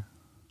kompisar?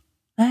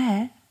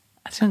 Nej,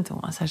 jag tror inte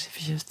hon var särskilt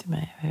förtjust i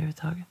mig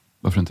överhuvudtaget.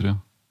 Varför inte det?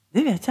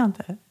 Det vet jag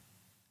inte.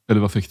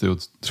 Eller vad fick du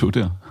att tro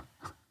det?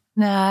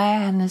 Nej,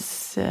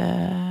 hennes...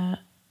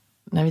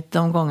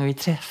 de gånger vi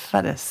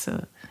träffades så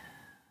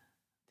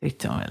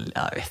tyckte hon väl...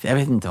 Jag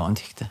vet inte vad hon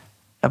tyckte.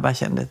 Jag bara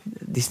kände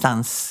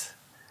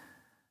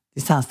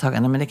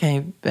distanstagande. Men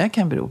det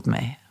kan bero på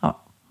mig. Ja.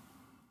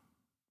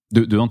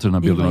 Du har inte den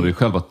här bilden av dig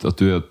själv att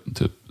du är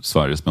typ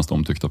Sveriges mest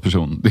omtyckta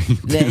person. Du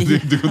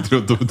går inte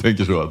runt och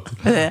tänker så att...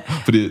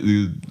 För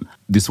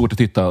det är svårt att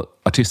hitta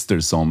artister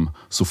som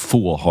så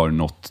få har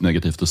något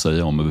negativt att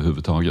säga om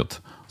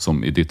överhuvudtaget.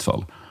 Som i ditt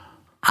fall.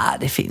 Ja,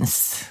 det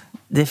finns.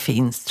 Det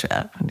finns, tror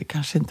jag. Men du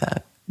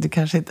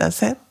kanske inte har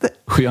sett det.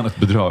 Skenet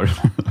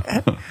bedrar.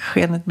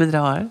 Skenet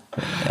bedrar.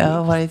 Jag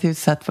har varit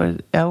utsatt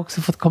för... Jag har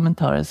också fått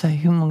kommentarer så här,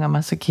 hur många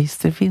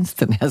masochister finns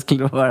det när jag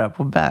skulle vara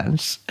på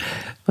Berns?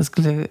 Jag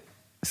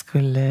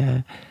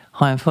skulle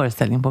ha en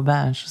föreställning på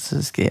Berns, och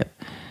så skrev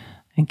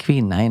en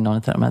kvinna i någon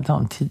av de här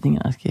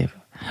damtidningarna skrev: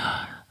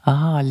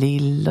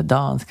 Lill och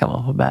Dan ska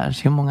vara på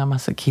Berns. Hur många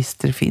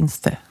masochister finns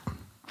det?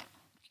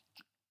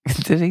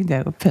 Då ringde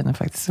jag upp henne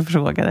faktiskt och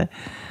frågade: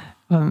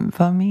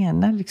 vad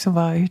menar liksom,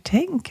 hur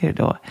tänker du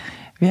då?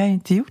 Vi har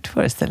inte gjort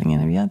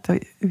föreställningen,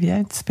 vi har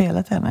inte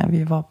spelat ännu.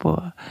 Vi var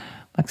på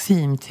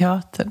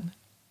Maximteatern.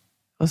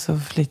 Och så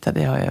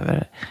flyttade jag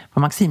över. På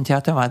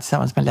Maximteatern var jag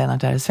tillsammans med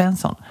Lennart R.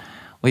 Svensson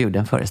och gjorde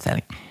en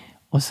föreställning.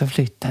 Och så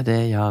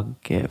flyttade jag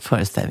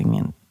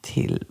föreställningen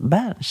till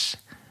Berns.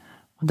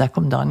 Och där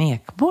kom Dan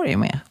Ekborg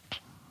med.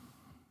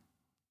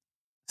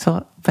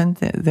 Så, men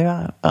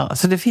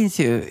så det finns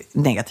ju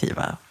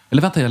negativa.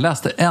 Eller vänta, jag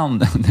läste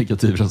en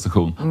negativ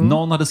recension.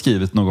 Någon hade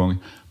skrivit någon gång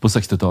på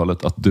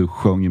 60-talet att du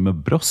sjöng med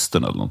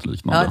brösten eller något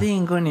liknande. Ja, det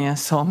ingår i en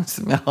sång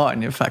som jag har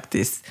nu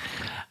faktiskt.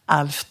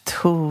 Alf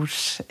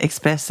Thors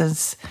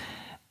Expressens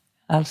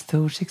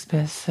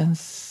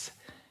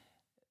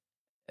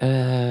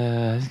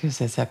ska vi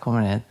se så jag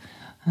kommer rätt.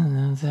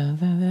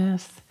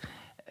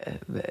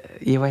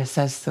 I West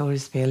Side Story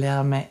spelar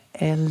jag med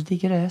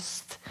eldig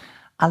röst.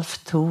 Alf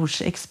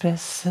Thors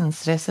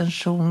Expressens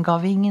recension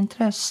gav ingen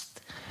tröst.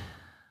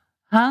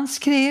 Han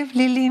skrev: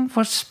 Lill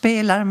Lindfors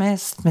spelar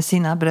mest med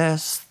sina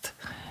bröst.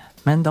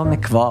 Men de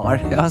är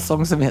kvar. Jag har en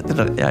sång som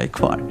heter Jag är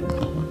kvar.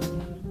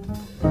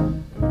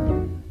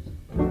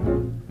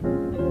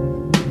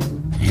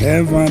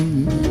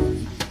 Heaven,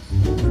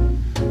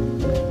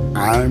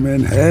 I'm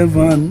in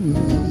heaven,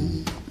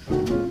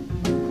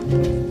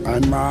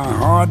 and my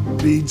heart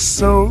beats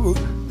so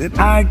that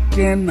I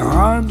can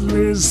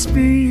hardly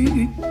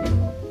speak,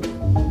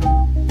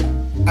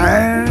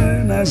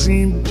 and I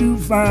seem to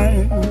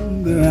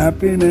find the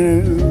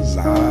happiness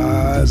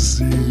I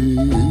see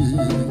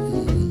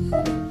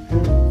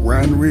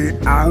when we're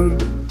out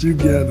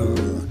together,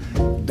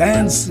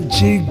 dance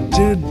cheek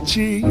to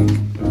cheek.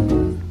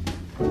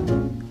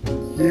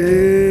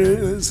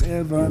 Yes,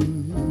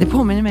 heaven. Det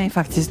påminner mig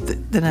faktiskt,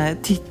 den här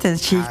titeln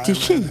Cheek to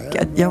Cheek,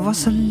 att jag var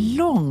så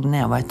lång när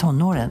jag var i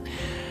tonåren.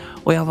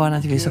 Och jag var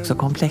naturligtvis också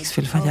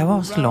komplexfylld för att jag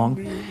var så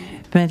lång.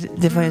 Men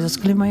då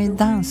skulle man ju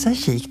dansa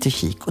cheek to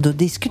cheek. Och då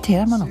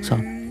diskuterar man också: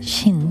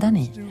 kindar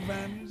ni?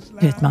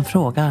 Du vet, man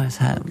frågar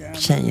så här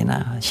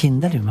tjejerna: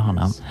 kindar du med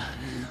honom?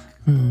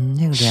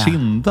 Det gjorde jag.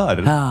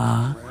 Kindar?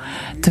 Ja.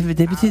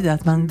 Det betyder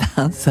att man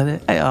dansade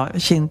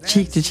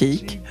cheek to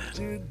cheek.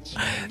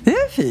 Det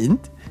är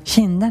fint.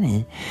 Kindar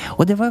ni?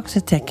 Och det var också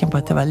ett tecken på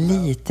att det var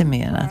lite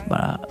mer än att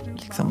bara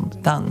liksom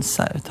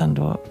dansa, utan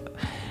då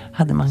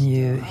hade man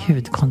ju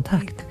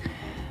hudkontakt.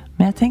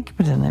 Men jag tänker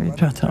på det när vi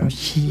pratar om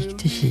cheek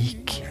to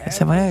cheek.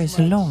 Sen var jag ju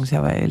så lång så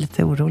jag var ju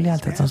lite orolig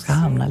alltid att de ska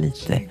hamna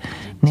lite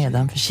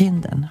nedanför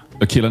kinden.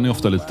 Killarna är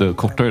ofta lite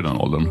kortare i den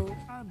åldern.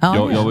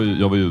 Ja,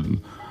 jag var ju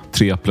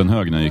 3 äpplen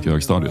hög när jag gick i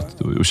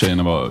högstadiet. Och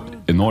tjejerna var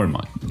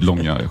enorma,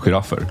 långa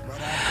giraffer.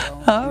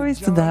 Ja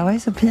visst, det där var ju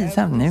så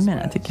pinsamt. Nu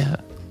menar jag, tycker jag,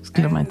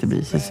 skulle man inte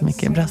bry sig så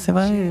mycket. Brasse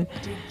var ju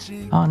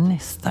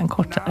nästan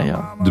kortare än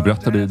jag. Du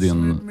berättade i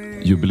din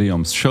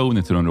jubileumsshow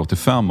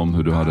 1985 om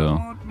hur du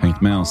hade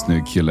hängt med en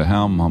snygg kille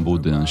hem. Han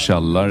bodde i en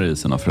källare i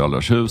sina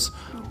föräldrars hus.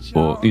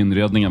 Och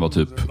inredningen var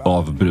typ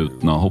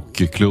avbrutna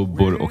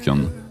hockeyklubbor och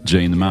en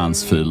Jane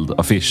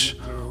Mansfield-affisch.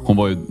 Hon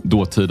var ju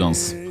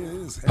dåtidens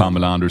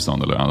Pamela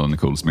Anderson eller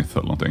Nicole Smith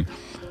eller någonting.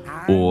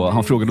 Och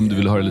han frågade om du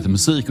ville höra lite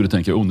musik och du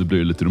tänker, nu blir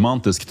det lite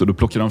romantiskt. Och då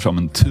plockade han fram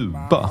en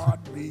tuba.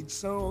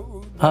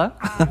 Ja.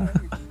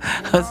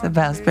 Och så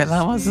började han spela.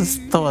 Han var så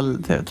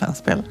stolt ut att han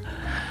spelade.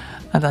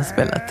 Att han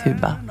spelade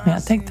tuba. Men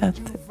jag tänkte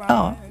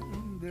att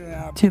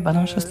tuban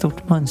har så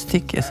stort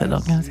munstycke så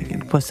de kan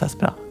säkert pussas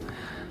bra.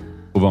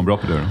 Och var han bra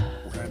på det då?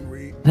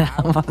 Nej,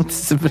 han var inte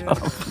så bra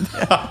på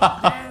det.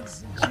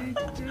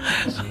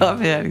 Ja,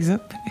 vi har liksom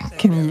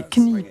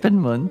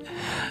knipen mun.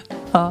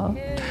 Ja.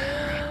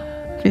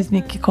 Det finns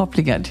mycket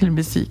kopplingar till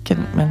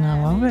musiken, men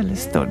han var väldigt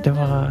stolt. Han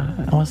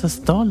var så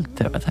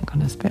stolt över att han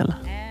kunde spela.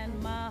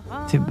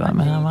 tuba,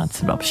 men han var inte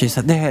så bra på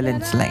kyssa. Det höll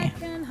inte så länge.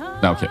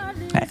 Ja, okej.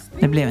 Nej,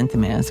 det blev inte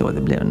mer än så.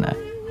 Det blev den där.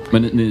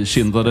 Men ni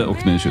kindade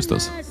och ni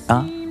kysstes?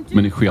 Ja.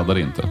 Men ni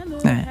skedade inte?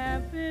 Nej.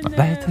 Vad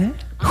heter det?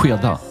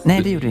 Skeda?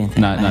 Nej, det gjorde vi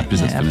inte. Nej,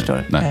 precis. Nej, jag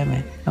förstår. Nej. Jag är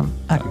med.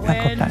 Jag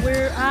kopplar.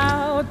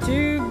 We're out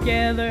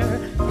together,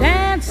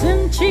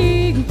 dancing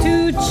cheek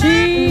to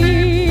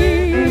cheek.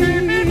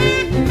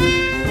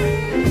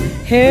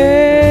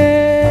 Heaven,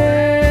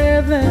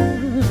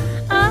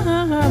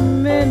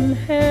 I'm in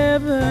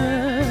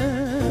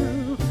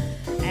heaven,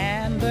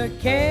 and the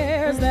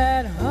cares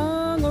that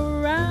hung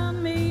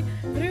around me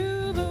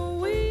through the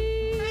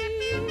week.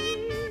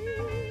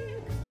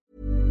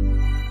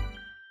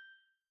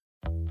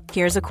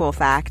 Here's a cool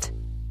fact.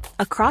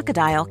 A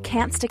crocodile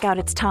can't stick out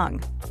its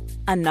tongue.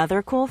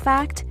 Another cool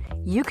fact,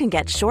 you can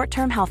get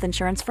short-term health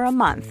insurance for a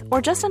month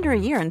or just under a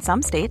year in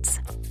some states.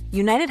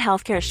 United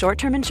Healthcare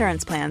short-term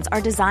insurance plans are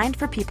designed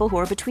for people who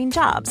are between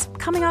jobs,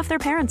 coming off their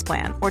parents'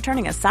 plan, or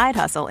turning a side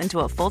hustle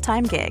into a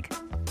full-time gig.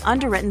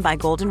 Underwritten by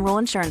Golden Rule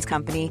Insurance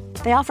Company,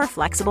 they offer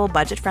flexible,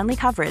 budget-friendly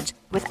coverage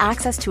with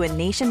access to a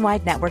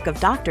nationwide network of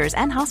doctors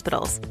and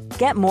hospitals.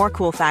 Get more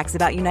cool facts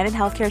about United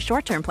Healthcare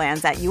short-term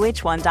plans at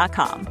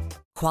uh1.com.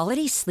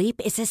 Quality sleep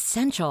is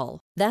essential.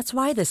 That's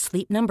why the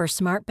Sleep Number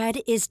Smart Bed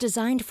is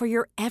designed for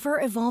your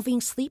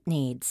ever-evolving sleep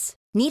needs.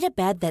 Need a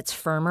bed that's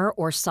firmer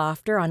or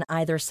softer on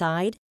either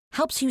side?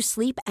 Helps you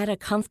sleep at a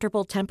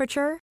comfortable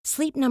temperature?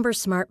 Sleep Number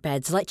Smart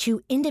Beds let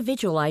you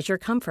individualize your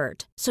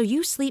comfort, so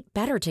you sleep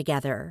better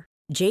together.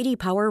 JD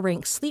Power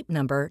ranks Sleep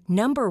Number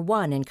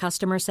 #1 in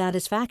customer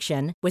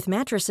satisfaction with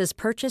mattresses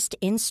purchased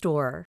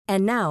in-store.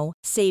 And now,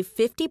 save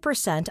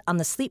 50% on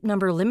the Sleep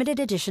Number Limited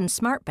Edition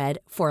Smart Bed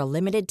for a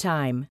limited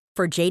time.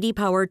 For JD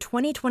Power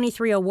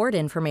 2023 award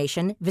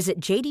information, visit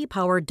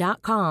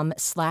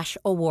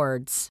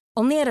jdpower.com/awards.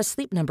 Only at a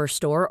Sleep Number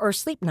store or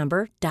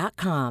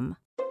sleepnumber.com.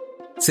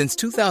 Since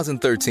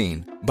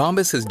 2013,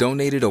 Bombas has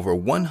donated over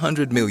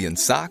 100 million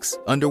socks,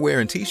 underwear,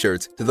 and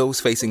T-shirts to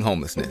those facing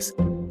homelessness.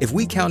 If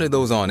we counted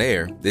those on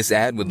air, this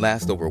ad would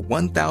last over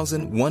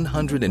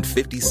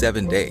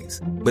 1,157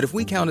 days. But if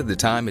we counted the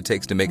time it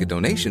takes to make a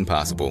donation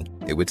possible,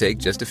 it would take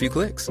just a few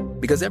clicks.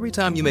 Because every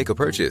time you make a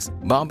purchase,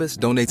 Bombas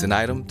donates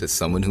an item to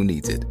someone who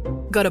needs it.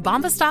 Go to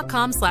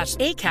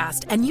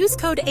bombas.com/ACAST and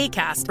use code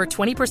ACAST for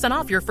 20%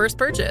 off your first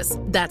purchase.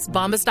 That's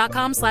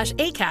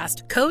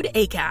bombas.com/ACAST, code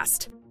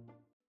ACAST.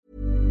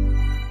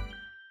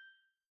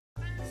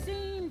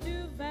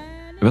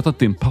 Jag vet att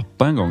din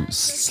pappa en gång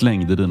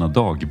slängde dina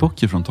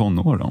dagböcker från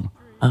tonåren.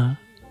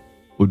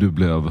 Och du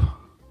blev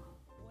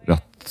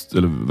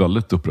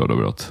väldigt upprörd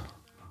över att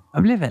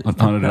jag blev väldigt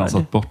han hade redan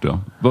satt bort det.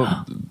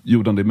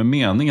 Gjorde han det med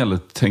mening eller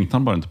tänkte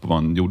han bara inte på vad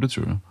han gjorde,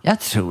 tror du? Jag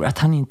tror att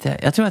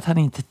han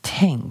inte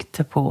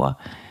tänkte på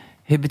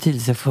hur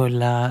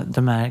betydelsefulla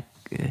de här...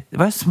 Det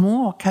var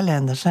små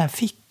kalendrar, så här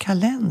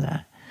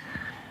fickkalendrar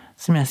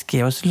som jag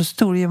skrev. Och så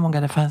stod det ju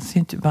många, det fanns ju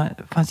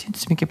inte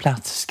så mycket plats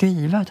att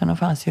skriva, utan det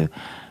fanns ju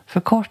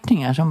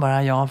förkortningar som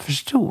bara jag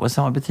förstod och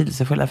som var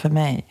betydelsefulla för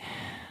mig.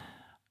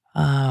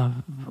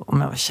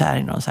 Om jag var kär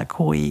i någon, så här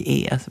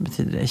KIE, så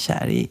betyder det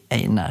kär i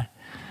Einar.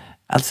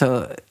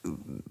 Alltså,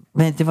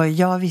 men det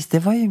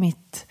var ju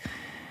mitt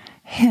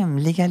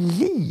hemliga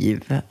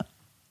liv.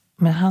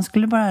 Men han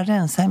skulle bara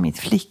rensa i mitt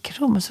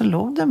flickrum, och så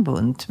låg det en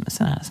bunt med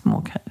såna här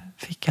små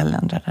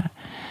fickkalendrar där.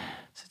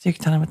 Så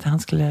tyckte han att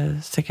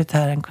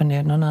sekretären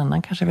kunde, någon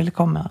annan kanske ville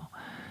komma och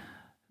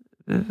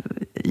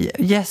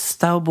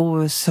gästa och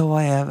bo och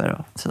sova över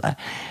och sådär.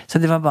 Så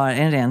det var bara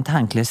en ren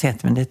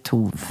tanklöshet, men det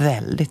tog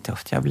väldigt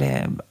tufft. Jag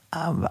blev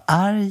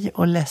arg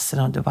och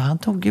ledsen, och han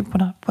tog ju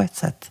på ett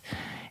sätt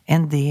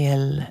en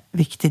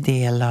viktig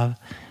del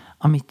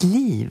av mitt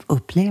liv,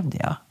 upplevde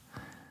jag.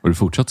 Har du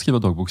fortsatt skriva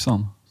dagbok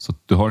sen? Så att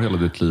du har hela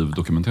ditt liv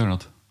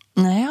dokumenterat?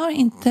 Nej, jag har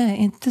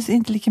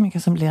inte lika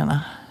mycket som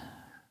Lena.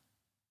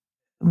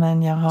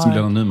 Men jag har... Som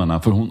Lena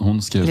Nyman, för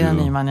hon skrev Lena ju...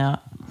 Nyman, ja.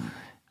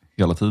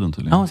 Hela tiden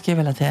tydligen. Ja, hon skrev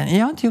hela tiden.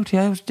 Jag har inte gjort det.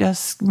 Jag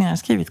har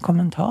skrivit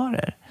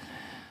kommentarer.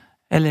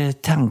 Eller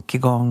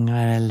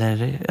tankegångar.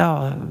 Eller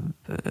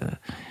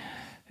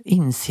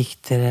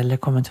insikter eller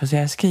kommentarer. Så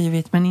jag har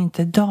skrivit, men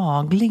inte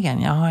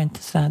dagligen. Jag har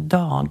inte sån här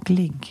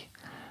daglig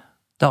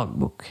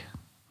dagbok.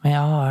 Men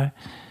jag har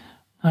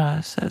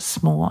några så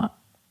små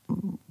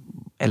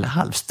eller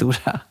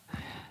halvstora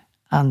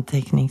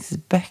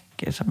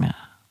anteckningsböcker som jag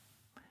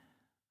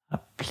har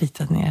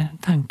plitat ner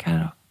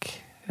tankar och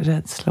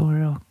rädslor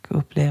och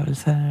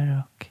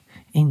upplevelser och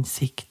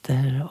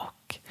insikter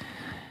och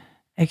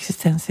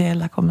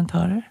existentiella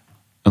kommentarer.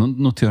 Jag har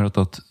noterat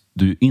att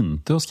du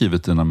inte har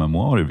skrivit dina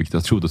memoarer, vilket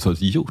jag trodde att du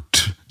hade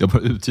gjort. Jag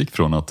bara utgick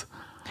från att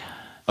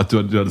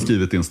du hade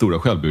skrivit din stora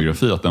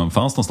självbiografi, att den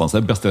fanns någonstans. Det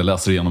är bäst jag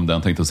läser igenom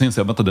den, tänkte jag. Sen så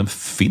jag vänta, den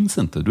finns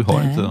inte. Du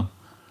har inte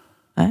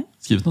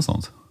skrivit något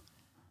sånt.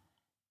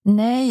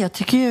 Nej, jag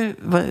tycker ju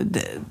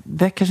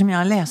böcker som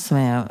jag läser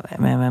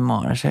med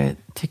memoarer, så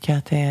tycker jag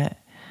att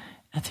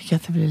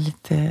det blir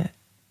lite...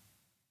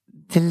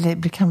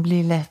 Det kan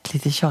bli lätt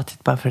lite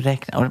tjatigt bara för att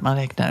räkna. Och man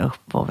räknar upp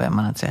på vem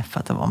man har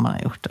träffat och vad man har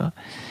gjort.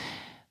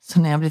 Så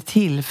när jag blev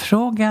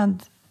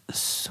tillfrågad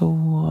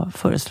så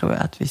föreslog jag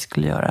att vi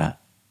skulle göra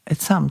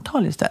ett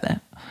samtal istället.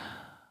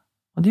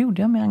 Och det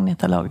gjorde jag med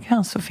Agneta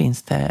Lagercrantz. Så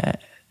finns det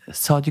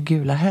Sa du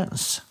gula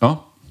höns?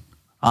 Ja.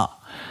 Ja.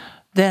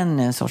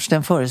 Den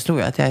föreslog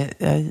jag att jag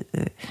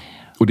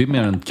och det är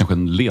mer kanske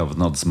en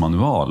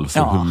levnadsmanual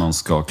för hur man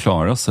ska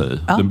klara sig.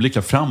 Ja. Den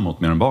blickar framåt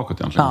mer än bakåt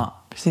egentligen.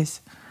 Ja,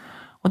 precis.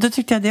 Och då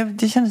tyckte jag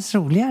det kändes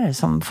roligare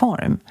som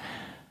form.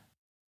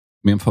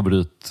 Min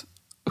favorit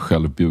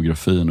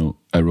självbiografi är nog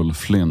Errol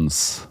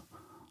Flynns,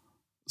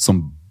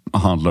 som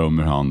handlar om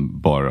hur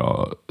han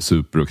bara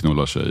super och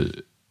knullar sig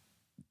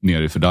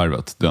ner i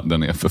fördärvet.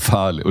 Den är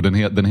förfärlig. Och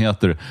den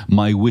heter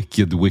My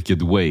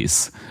Wicked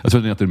Ways. Jag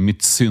tror den heter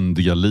Mitt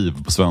syndiga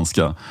liv på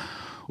svenska.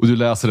 Och du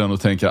läser den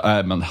och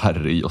tänker, men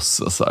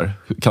herrejösses här.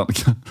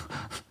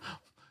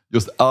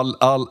 Just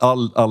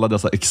alla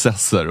dessa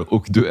excesser,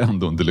 och du är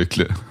ändå inte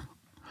lycklig.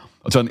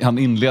 Jag tror han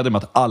inleder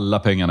med att alla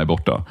pengarna är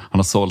borta. Han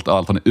har sålt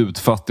allt, han är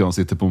utfattig, han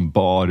sitter på en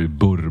bar i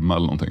Burma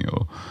eller någonting.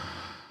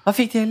 Vad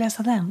fick du att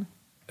läsa den?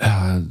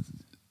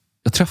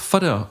 Jag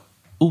träffade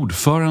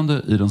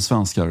ordförande i den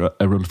svenska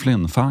Errol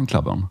Flynn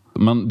fanklubben.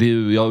 Men det är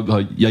ju,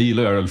 jag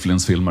gillar Errol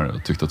Flynns filmer.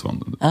 Jag tyckte att det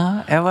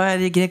var jag var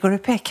i Gregory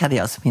Peck hade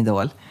jag som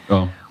idol.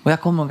 Ja. Och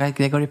jag kommer ihåg att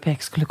Gregory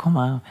Peck skulle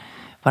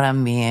vara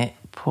med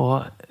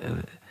på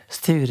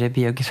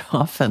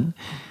Sturebiografen.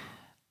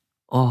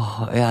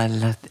 Jag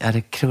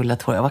hade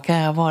krullat hår. Vad kan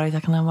jag ha varit?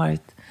 Jag kan ha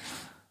varit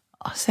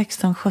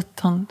 16,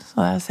 17,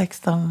 så är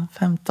 16,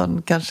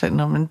 15 kanske.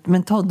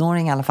 Men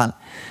tonåring i alla fall.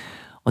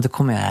 Och då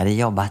kom jag hade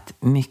jobbat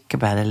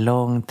mycket, jag hade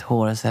långt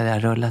hår och så hade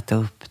jag rullat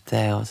upp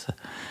det. Och så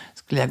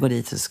skulle jag gå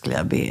dit och så skulle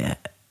jag be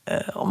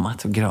om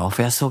autograf.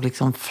 Och jag såg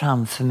liksom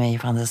framför mig i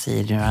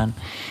fantasin hur han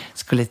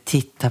skulle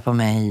titta på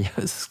mig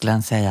och så skulle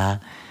han säga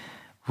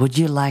Would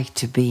you like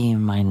to be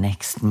in my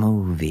next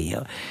movie?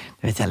 Och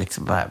jag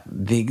liksom bara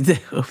byggde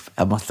upp.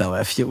 Jag måste ha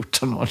varit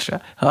 14 år sedan.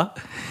 Ja.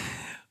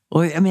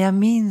 Men jag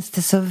minns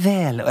det så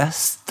väl. Och jag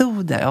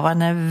stod där, jag var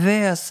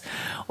nervös.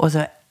 Och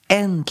så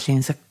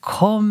äntligen så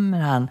kommer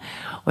han.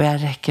 Och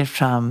jag räcker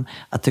fram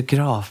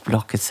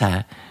autografblocket så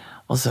här.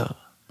 Och så,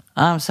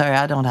 I'm sorry,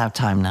 I don't have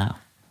time now.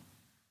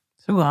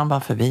 Så går han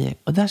bara förbi.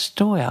 Och där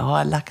står jag och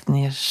har lagt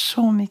ner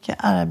så mycket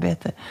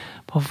arbete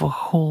på att få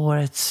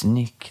håret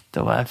snyggt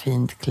och vara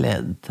fint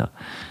klädd. Och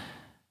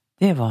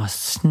det var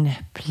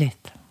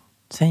snäppligt.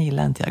 Sen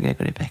gillar inte jag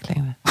Gregory Peck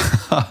längre.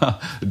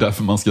 Det är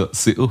därför man ska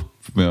se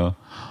upp med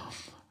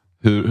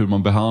hur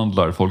man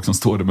behandlar folk som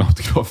står där med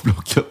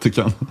autografblocket.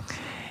 Ja,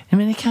 men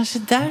det är kanske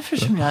därför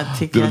som jag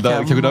tycker att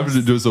jag kanske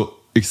därför du är så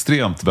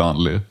extremt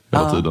vänlig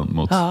hela tiden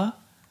mot...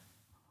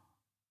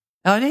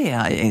 Ja, det är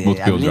jag.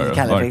 Jag vill inte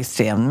kalla det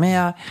extremt. Men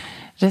jag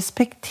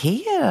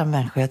respekterar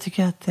människor. Jag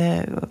tycker att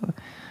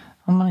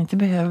om man inte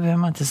behöver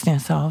man inte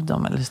snäsa av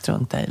dem eller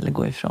strunta eller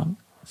gå ifrån.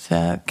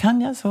 Så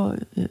kan jag så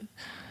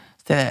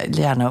ställa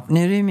gärna upp.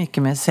 Nu är det ju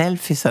mycket med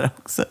selfies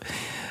också.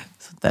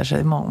 Så där så är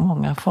det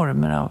många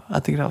former av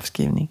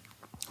autografskrivning.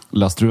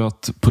 Läste du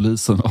att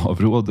polisen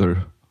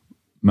avråder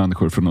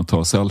människor från att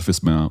ta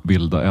selfies med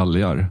vilda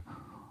älgar?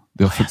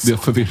 Det har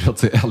förvirrat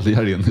sig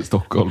älgar in i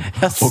Stockholm.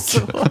 Och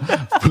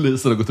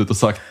polisen har gått ut och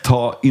sagt,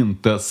 ta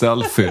inte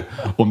selfie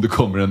om det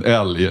kommer en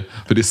älg.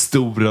 För det är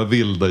stora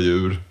vilda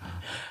djur.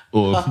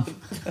 Och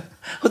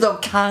de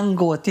kan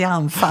gå till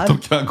anfall.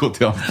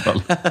 Jag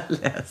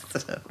läste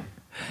det.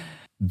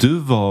 Du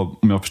var, om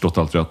jag har förstått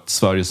allt rätt,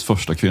 Sveriges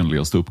första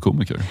kvinnliga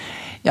ståuppkomiker.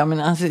 Ja, men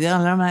alltså,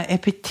 alla de här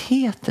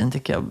epiteten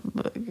tycker jag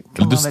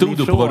kan du stod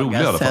upp och var rolig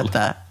i alla fall.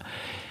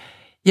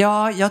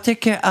 Ja, jag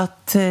tycker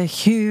att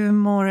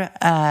humor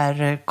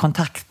är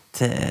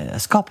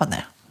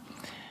kontaktskapande.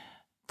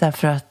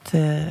 Därför att,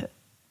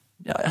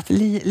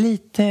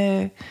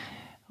 lite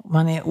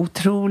man är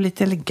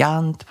otroligt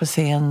elegant på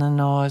scenen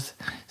och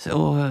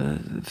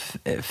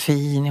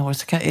fin i hår,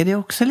 så är det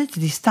också lite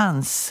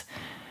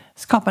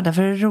distansskapande.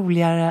 Därför är det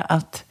roligare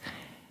att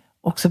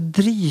också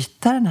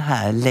bryta den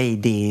här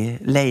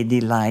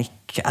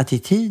ladylike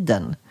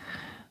attityden.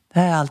 Det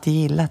har jag alltid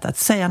gillat. Att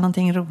säga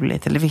någonting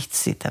roligt eller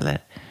vitsigt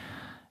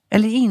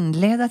eller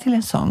inleda till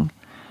en sång.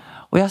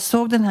 Och jag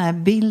såg den här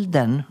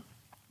bilden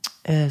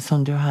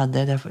som du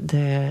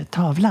hade,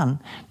 tavlan,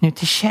 nu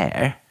till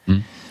Cher.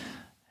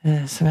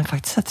 Som jag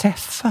faktiskt har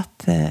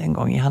träffat en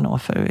gång i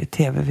Hannover i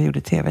TV. Vi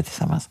gjorde TV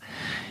tillsammans.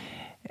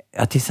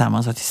 Ja,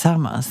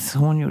 tillsammans.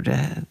 Hon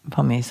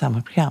var med i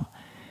samma program.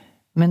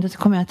 Men då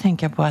kom jag att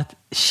tänka på att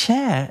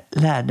Cher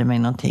lärde mig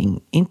någonting.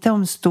 Inte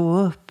om stå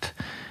upp,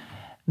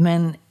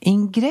 men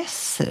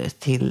ingresser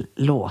till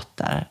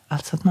låtar.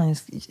 Alltså att man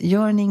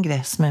gör en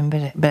ingress med en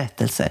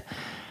berättelse.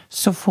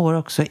 Så får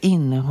också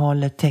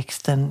innehållet,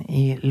 texten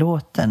i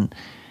låten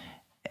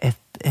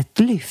ett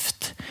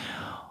lyft.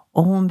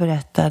 Och hon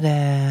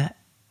berättade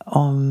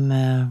om...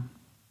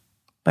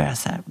 bara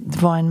så här,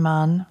 det var en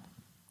man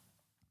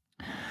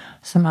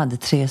som hade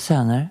 3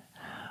 söner.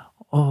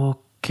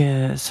 Och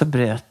så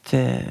bröt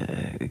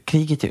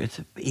kriget ut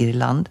i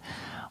Irland.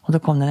 Och då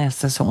kom den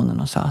äldsta sonen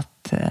och sa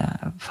att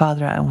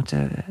Father, I want to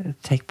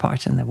take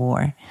part in the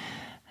war.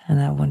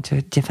 And I want to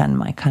defend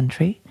my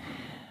country.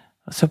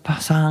 Så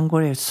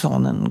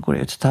sonen går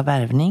ut och tar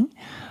värvning.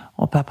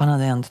 Och pappan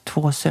hade ändå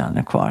 2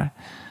 söner kvar.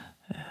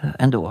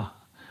 ändå.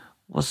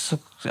 Och så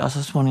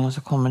småningom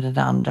så kommer den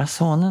andra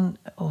sonen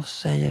och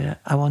säger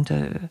I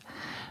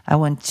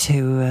want to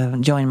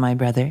join my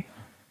brother,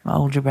 my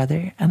older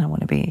brother, and I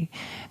want to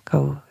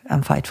go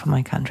and fight for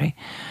my country.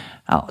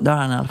 Ja, då har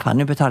han i alla fall.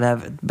 Nu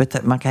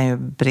man kan ju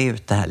bre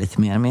ut det här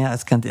lite mer, men jag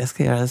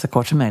ska göra det så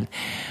kort som möjligt.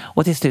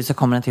 Och till slut så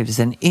kommer naturligtvis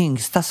den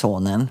yngsta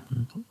sonen,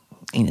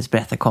 Ines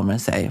berättar, kommer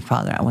och säger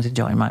Father, I want to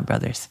join my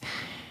brothers.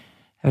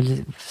 Jag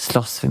vill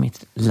slåss för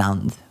mitt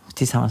land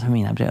tillsammans med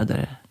mina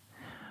bröder.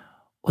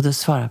 Och då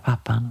svarar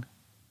pappan,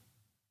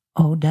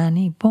 Oh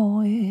Danny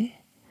boy,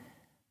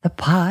 the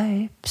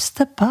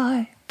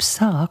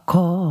pipes are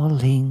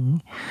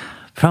calling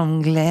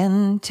from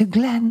glen to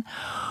glen.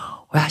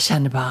 Och jag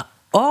kände bara,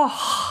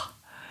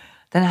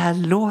 den här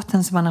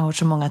låten som man har hört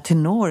så många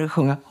tenorer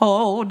sjunga,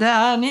 Oh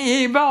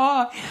Danny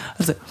boy.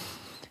 Alltså,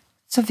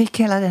 så fick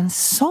hela den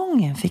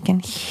sången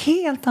en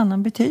helt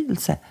annan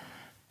betydelse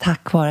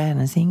tack vare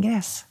hennes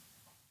ingress.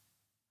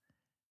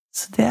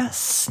 Så det är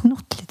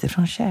snott lite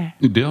från Cher.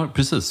 Det har,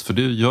 precis, för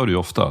det gör du ju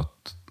ofta.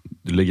 Att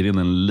du lägger in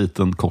en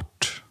liten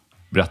kort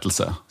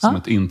berättelse som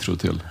ett intro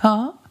till.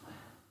 Ja.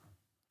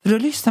 För då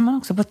lyssnar man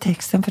också på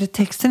texten. För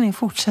texten är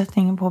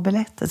fortsättningen på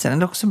berättelsen.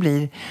 Eller också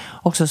blir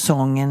också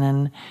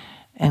sången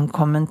en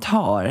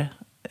kommentar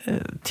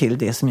till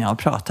det som jag har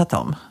pratat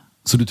om.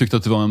 Så du tyckte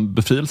att det var en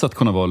befrielse att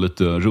kunna vara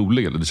lite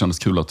rolig? Eller det kändes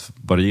kul att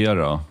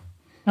variera?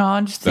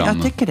 Ja,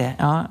 jag tycker det.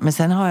 Ja. Men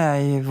sen har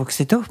jag ju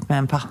vuxit upp med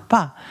en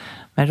pappa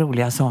med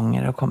roliga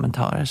sånger och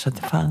kommentarer. Så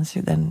det fanns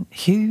ju den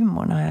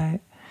humorn. Och jag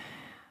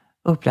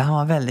upplevde han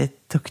var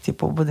väldigt duktig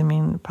på, både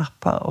min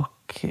pappa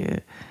och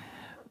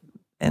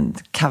en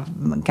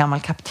gammal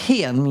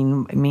kapten,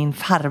 min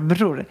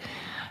farbror.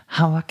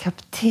 Han var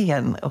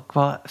kapten och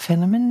var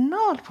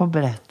fenomenal på att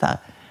berätta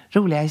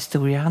roliga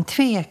historier. Han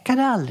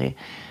tvekade aldrig.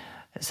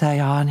 Så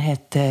han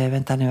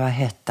hette, vad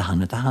hette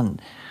han? Utan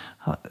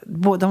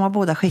de var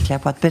båda skickliga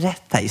på att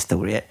berätta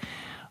historier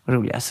och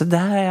roliga. Så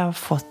där har jag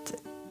fått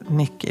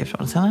mycket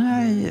ifrån. Sen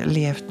har jag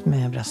levt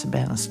med Brasse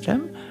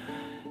Brännström,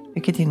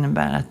 vilket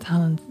innebär att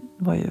han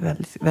var ju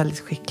väldigt, väldigt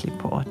skicklig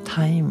på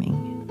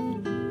timing.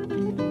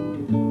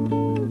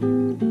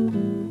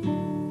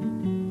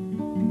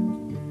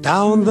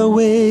 Down the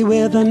way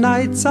where the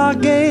nights are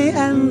gay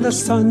and the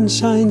sun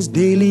shines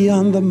daily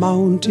on the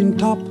mountain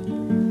top,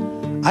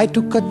 I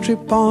took a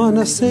trip on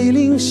a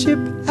sailing ship,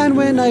 and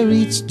when I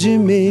reached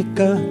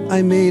Jamaica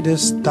I made a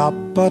stop.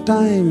 But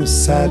I'm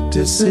sad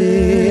to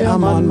say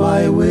I'm on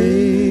my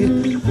way,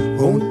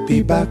 won't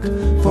be back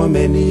for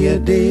many a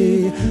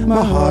day.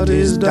 My heart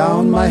is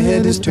down, my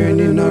head is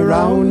turning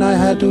around. I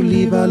had to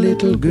leave a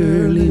little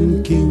girl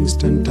in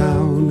Kingston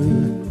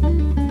town.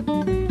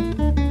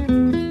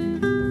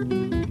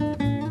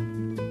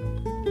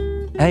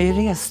 Jag har ju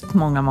rest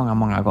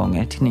många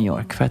gånger till New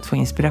York för att få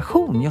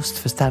inspiration just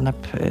för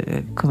stand-up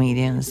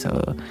comedians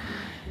och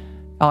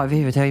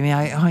överhuvudtaget. Men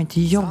jag har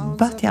inte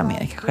jobbat i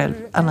Amerika själv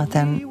annat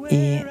än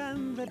i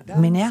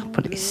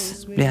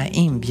Minneapolis. Blev jag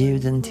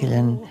inbjuden till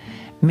en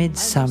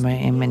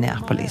Midsummer i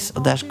Minneapolis,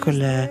 och där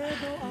skulle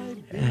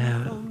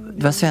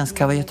det var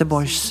svenska och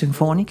Göteborgs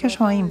symfoniker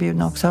som var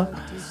inbjudna också,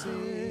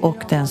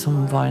 och den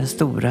som var den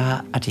stora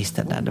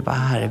artisten där, det var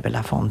Harry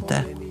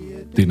Belafonte.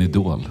 Din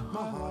idol.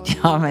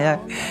 Ja, men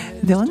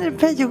det var under en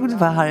period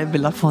var Harry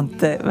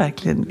Belafonte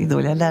verkligen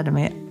idol. Jag lärde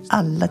mig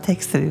alla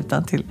texter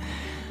utan till.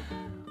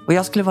 Och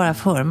jag skulle vara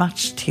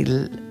förmatch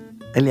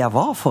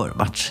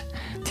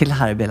till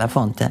Harry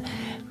Belafonte.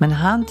 Men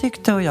han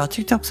tyckte, och jag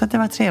tyckte också att det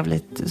var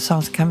trevligt,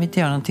 så kan vi inte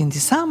göra någonting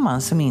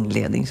tillsammans som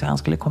inledning. Så han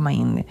skulle komma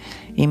in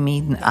i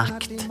min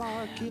akt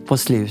på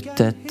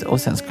slutet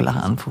och sen skulle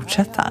han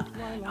fortsätta.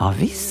 Ja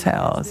visst, sa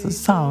jag. Så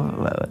sa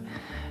han,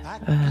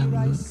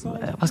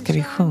 vad ska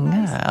vi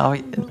sjunga? Ja,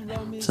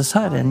 så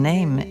sa jag det,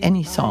 name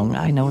any song,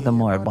 I know them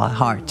more by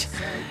heart.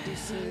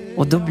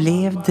 Och då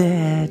blev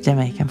det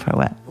Jamaican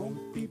Farewell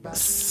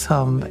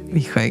som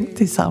vi sjöng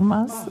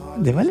tillsammans.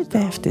 Det var lite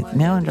häftigt,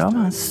 men jag undrar om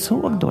han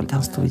såg dåligt.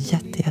 Han stod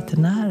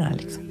jättenära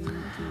liksom.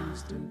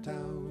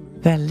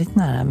 Väldigt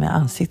nära med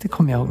ansiktet,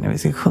 kommer jag ihåg när vi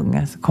skulle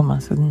sjunga. Så kom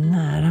han så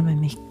nära med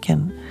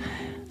micken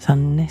så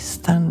han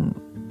nästan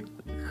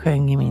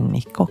sjöng i min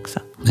mick också.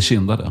 Ni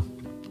kindade?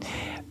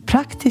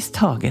 Praktiskt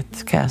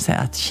taget kan jag säga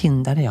att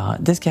kindade jag.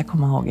 Det ska jag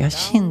komma ihåg. Jag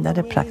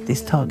kindade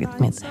praktiskt taget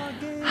med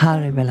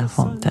Harry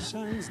Belafonte.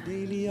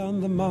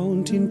 On the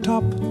mountain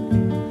top,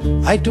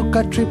 I took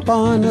a trip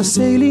on a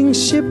sailing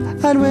ship,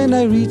 and when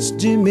I reached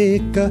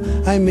Jamaica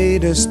I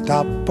made a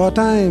stop. But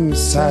I'm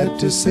sad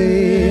to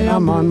say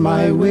I'm on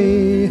my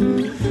way,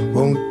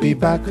 won't be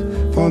back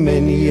for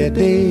many a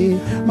day.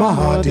 My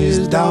heart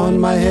is down,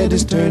 my head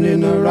is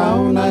turning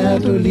around. I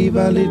had to leave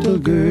a little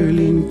girl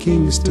in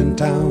Kingston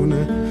town.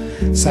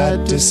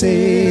 Sad to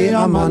say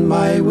I'm on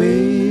my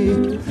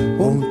way,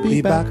 won't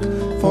be back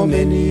for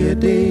many a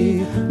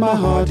day. My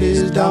heart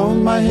is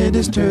down, my head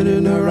is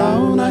turning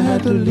around. I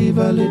had to leave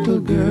a little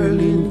girl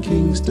in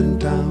Kingston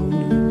town.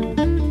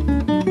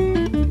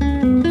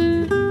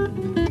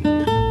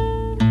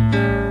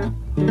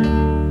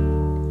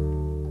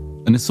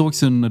 Men ni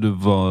sågs ju när du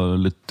var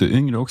lite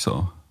yngre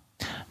också?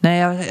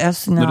 Nej,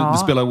 När du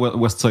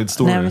spelar West Side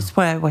Story? När vi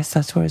spelade West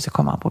Side Story så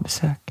kom han på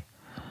besök.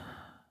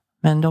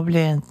 Men då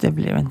blev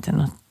det inte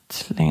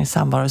något längre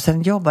samvaro.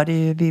 Sen jobbade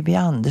ju Bibi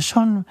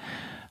Andersson.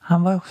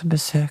 Han var också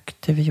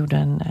besökte. Vi gjorde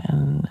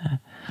en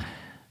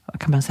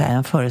vad kan man säga,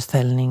 en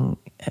föreställning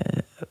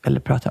eller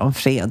prata om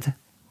fred.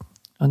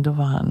 Och då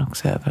var han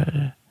också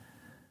över.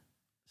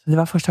 Så det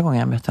var första gången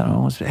jag mötte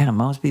honom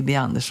hemma hos Bibi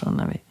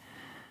Andersson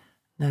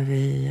när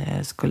vi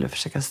skulle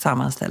försöka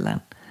sammanställa en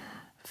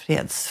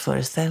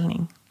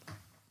fredsföreställning.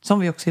 Som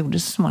vi också gjorde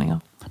så småningom.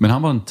 Men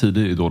han var en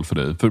tidig idol för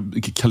dig.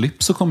 För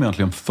Calypso kom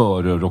egentligen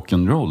före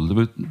rock'n'roll. Det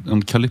var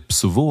en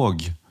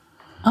Calypso-våg.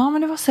 Ja,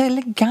 men det var så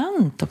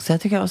elegant också.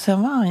 Jag tycker. Och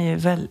sen var han ju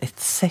väldigt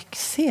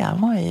sexig.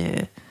 Han var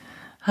ju,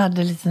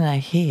 hade lite den här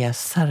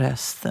hesa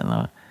rösten.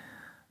 Och,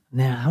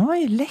 nej, han var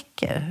ju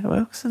läcker. Det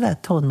var också där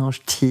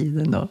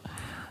tonårstiden då.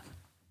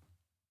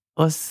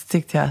 Och så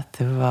tyckte jag att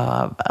det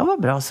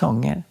var bra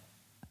sånger.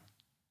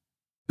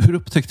 Hur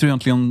upptäckte du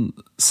egentligen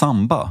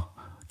samba?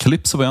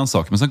 Calypso var en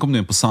sak, men sen kom du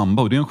in på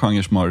samba. Och det är en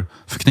genre som har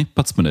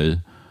förknippats med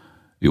dig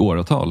i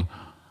åratal.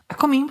 Jag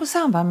kom in på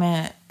samba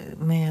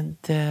med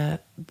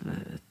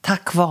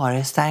tack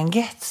vare Stan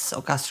Getz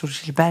och Astrid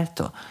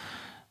Gilberto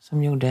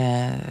som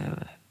gjorde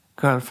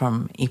Girl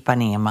from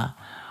Ipanema.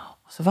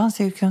 Och så fanns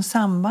det ju en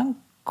samba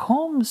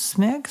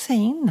smög sig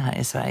in här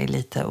i Sverige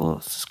lite.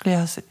 Och så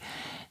skulle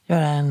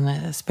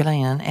jag spela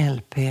in en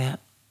LP.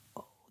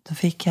 Då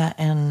fick jag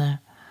en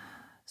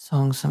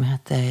sång som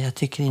hette Jag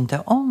tycker inte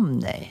om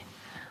dig.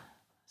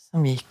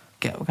 Som gick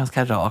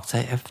ganska rakt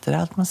sig. Efter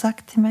allt man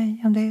sagt till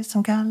mig om det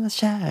som kallas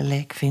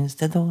kärlek finns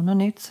det då något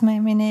nytt som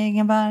är min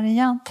egen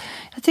variant.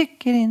 Jag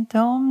tycker inte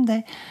om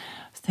dig.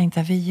 Så tänkte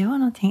jag, vi gör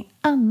någonting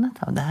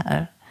annat av det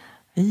här.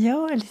 Vi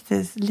gör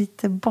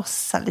lite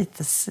bossa,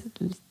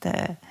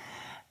 lite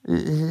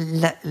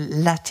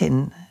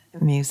latin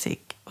music.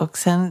 Och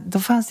sen, då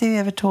fanns det ju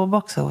Evert Taube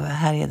också.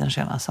 Här är den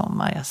sköna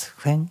sommar. Jag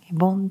sjöng i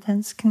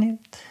bondens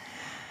knut.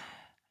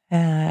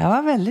 Jag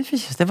var väldigt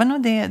förtjust. Det var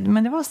nog det,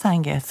 men det var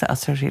Stan Getz och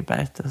Astrid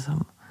Gilberto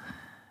som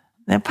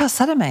det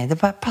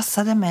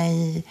passade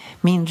mig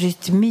min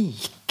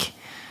rytmik.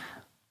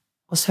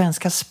 Och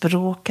svenska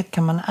språket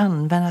kan man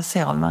använda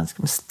sig av. Man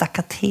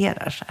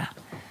stackaterar så här.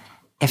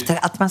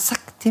 Efter att man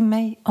sagt till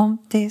mig om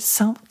det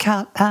som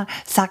kallar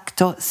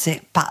sagt och se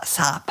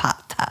passa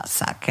pata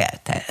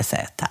sakete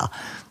sätta.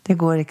 Det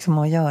går liksom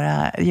att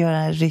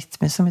göra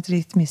rytm som ett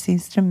rytmiskt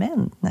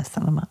instrument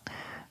nästan när man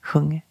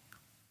sjunger.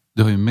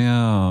 Du har ju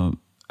med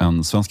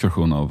en svensk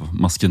version av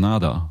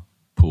Maskenada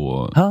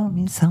på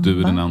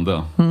Du är den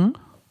enda.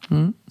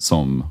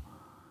 Som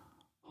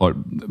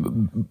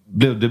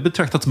blev det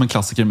betraktat som en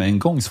klassiker med en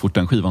gång så fort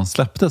den skivan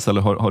släpptes?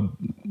 Eller har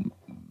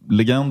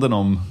legenden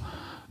om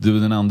Du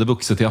är den enda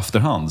vuxit i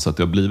efterhand så att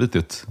det har blivit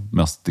ditt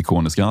mest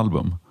ikoniska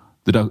album?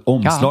 Det där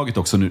omslaget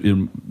också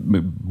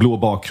med blå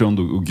bakgrund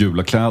och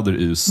gula kläder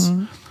i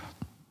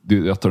det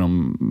är ett av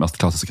de mest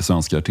klassiska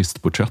svenska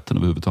artistporträtten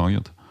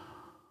överhuvudtaget.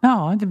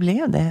 Ja, det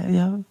blev det.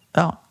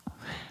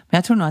 Men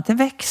jag tror nog att det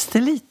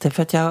växte lite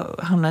för att jag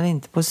hamnade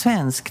inte på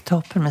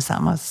Svensktoppen med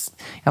samma.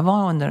 Jag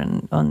var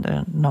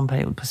under någon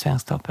period på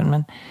Svensktoppen,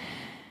 men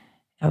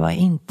jag var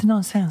inte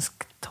någon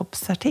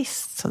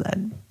Svensktoppsartist så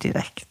där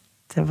direkt.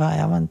 Jag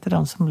var inte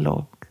de som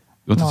låg.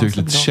 Du var inte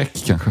tillräckligt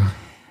check kanske?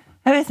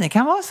 Jag vet inte, det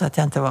kan vara så att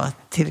jag inte var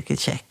tillräckligt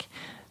check.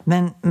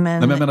 Men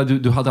jag menar,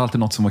 du hade alltid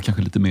något som var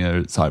kanske lite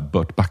mer så här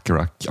Burt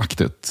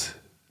Bacharach-aktigt.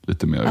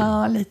 Lite mer.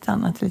 Ja, lite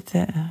annat,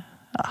 lite.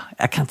 Ja,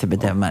 jag kan inte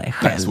bedöma det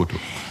själv.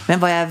 Men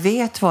vad jag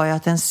vet var ju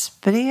att den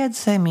spred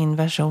sig, min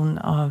version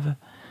av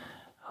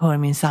Hör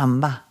min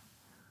samba.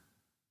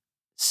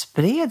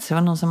 Spred sig, det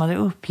var någon som hade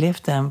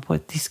upplevt den på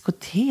ett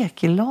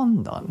diskotek i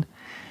London.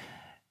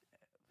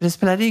 Det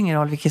spelade ingen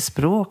roll vilket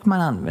språk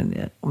man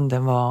använde. Om det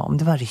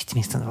var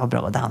rytmiskt, om det var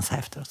bra att dansa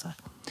efter och så.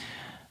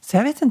 Så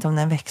jag vet inte om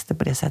den växte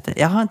på det sättet.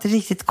 Jag har inte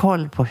riktigt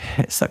koll på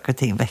hur saker och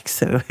ting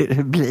växer och hur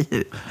det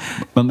blir.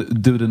 Men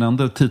du, den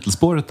enda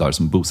titelspåret där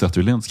som Bo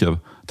Zetterlund skrev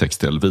text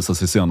till visade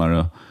sig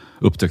senare,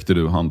 upptäckte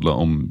du, handla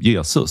om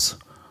Jesus.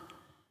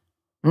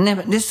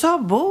 Nej, det sa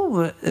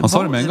Bo. Han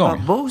sa det med en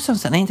gång? Bo som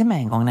sa, nej, inte med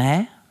en gång,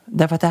 nej.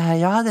 Därför att det här,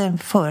 jag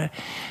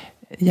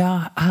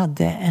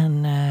hade en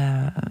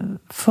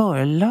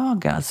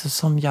förlaga, alltså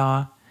som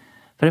jag.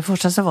 För det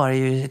första så var det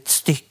ju ett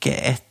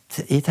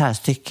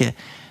gitarrstycke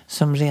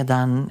som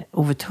redan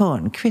Ove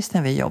Thörnqvist,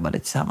 när vi jobbade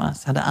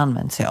tillsammans, hade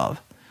använt sig av.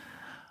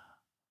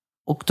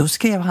 Och då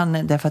skrev han,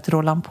 därför att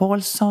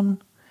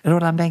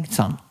Roland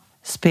Bengtsson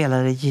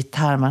spelade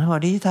gitarr. Man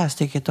hörde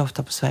gitarrstycket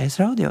ofta på Sveriges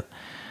Radio.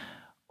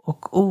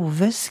 Och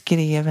Ove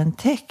skrev en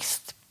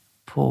text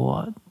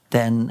på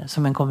den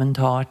som en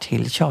kommentar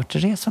till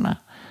charterresorna.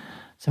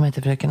 Som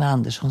heter Fröken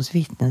Anderssons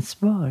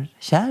vittnesbörd.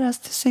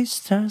 Käraste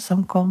systrar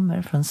som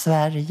kommer från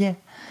Sverige.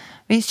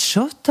 Vid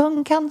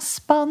 17 kan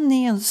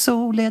Spaniens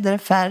solleder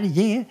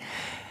färger.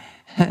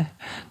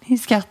 Ni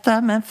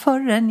skrattar men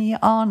förrän ni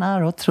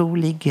anar och tror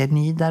ligger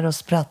ni där och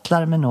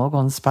sprattlar med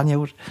någon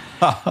spanjor.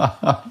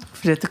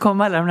 För det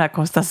kom alla de här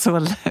Costa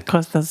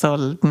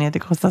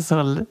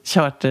Sol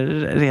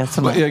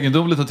charterresorna. Vad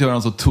egendomligt att göra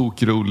en så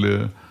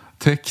tokrolig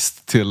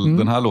text till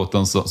den här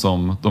låten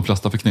som de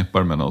flesta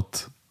förknippar med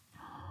något.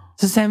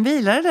 Så sen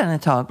vilade den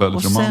ett tag.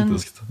 Väldigt och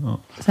romantiskt.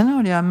 Sen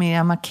hörde jag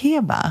Miriam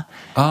Makeba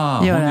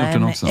göra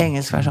en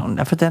engelsk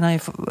version. För den har ju,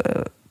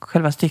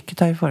 själva stycket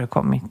har ju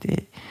förekommit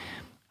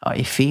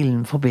i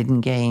film,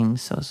 Forbidden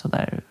Games och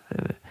sådär.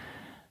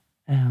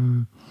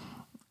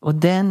 Och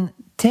den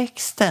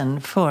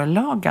texten,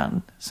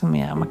 förlagan som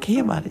Miriam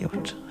Makeba hade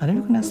gjort, hade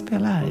vi kunnat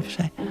spela här i och för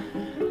sig.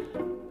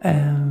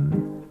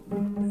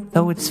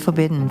 Though it's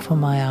forbidden for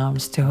my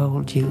arms to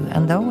hold you,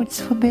 and though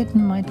it's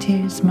forbidden my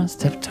tears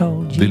must have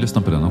told you. Vi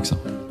lyssnar på den också.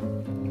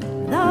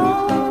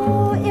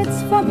 Though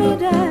it's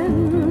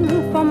forbidden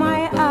for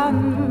my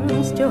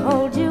arms to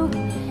hold you,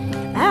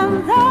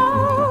 and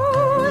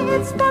though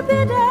it's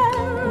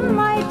forbidden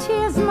my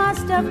tears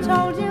must have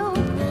told you,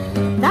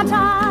 that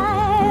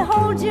I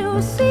hold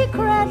you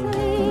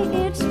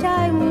secretly each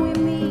time we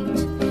meet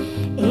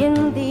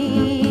in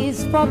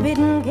these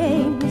forbidden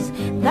games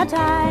that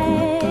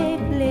I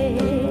play.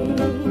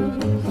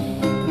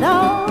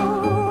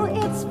 Though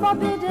it's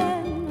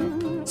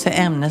forbidden. Så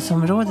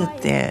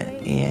ämnesområdet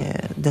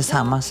är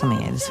detsamma som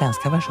är i den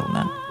svenska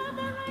versionen.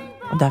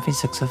 Och där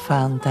finns också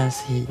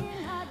fantasi.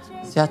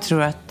 Så jag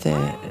tror att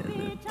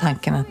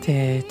tanken att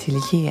det till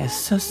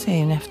Jesus är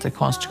en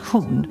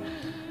efterkonstruktion.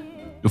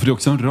 Ja, för det är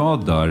också en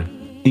rad där.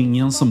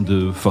 Ingen som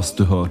du fast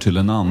du hör till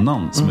en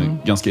annan. Som är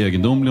ganska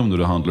egendomlig om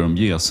det handlar om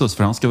Jesus.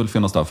 För han ska väl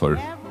finnas där för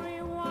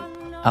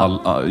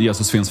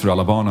Jesus finns för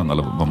alla barnen,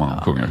 eller vad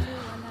man sjunger.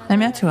 Nej,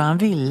 men jag tror han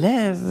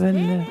ville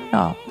väl,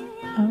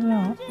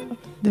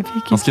 det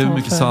fick han skrev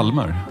mycket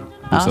psalmer.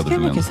 Ja, han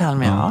skrev mycket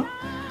psalmer, ja.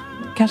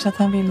 Kanske att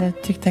han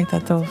tänkte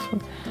att då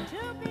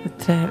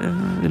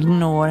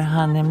når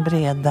han en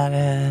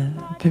bredare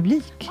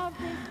publik.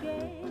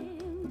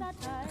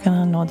 Då kan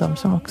han nå dem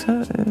som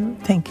också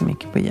tänker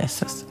mycket på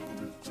Jesus.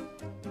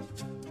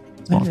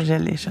 Väldigt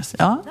religiös.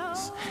 Ja.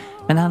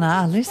 Men han har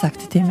aldrig sagt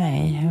det till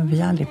mig.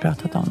 Vi har aldrig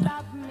pratat om det.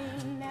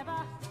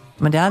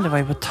 Men det har aldrig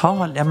varit på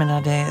tal. Jag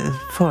menar, det är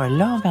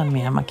förlagan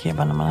med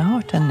Makeba. När man har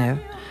hört den nu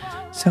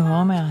så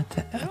hör man att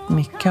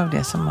mycket av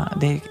det som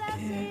det är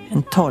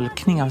en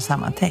tolkning av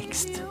samma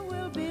text.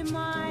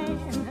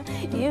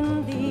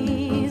 In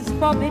these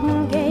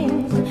forbidden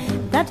games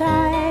that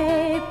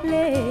I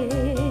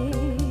play,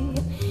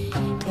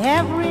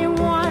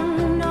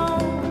 everyone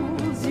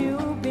knows you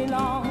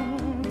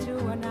belong to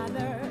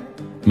another.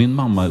 Min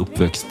mamma är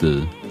uppväxt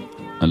i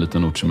en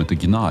liten ort som heter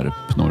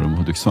Gnarp norr om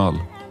Hudiksvall.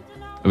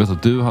 Jag vet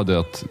att du hade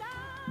ett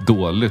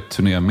dåligt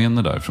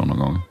turnéminne därifrån någon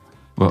gång.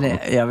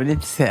 Nej, jag vill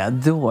inte säga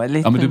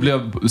dåligt. Ja, men det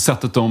blev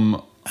sättet de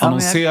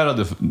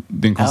annonserade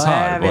din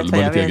konsert var lite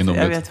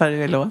egendomligt. Jag vet vad du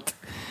vill åt.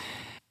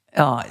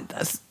 Ja,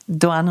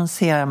 då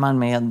annonserar man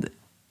med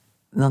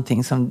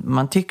någonting som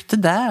man tyckte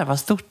där var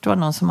stort. Det var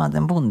någon som hade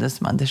en bonde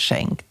som hade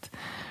skänkt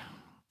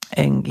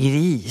en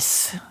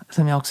gris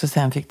som jag också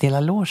sen fick dela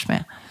loge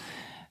med.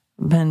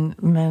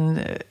 Men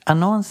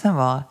annonsen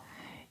var: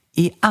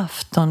 i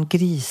afton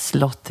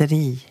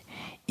grislotteri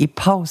i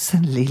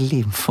pausen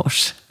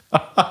Lillimfors.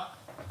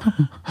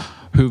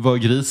 Hur var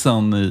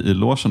grisen i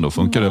logen då?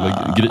 Funkar det?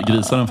 Eller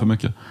grisar den för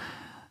mycket?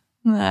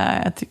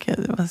 Nej, jag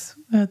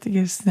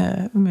tycker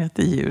när jag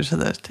möter djur så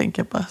där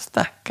tänker jag bara,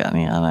 stackarn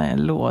i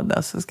en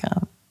låda så ska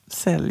han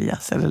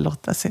säljas eller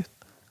lottas ut.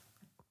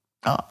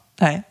 Ja,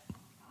 nej.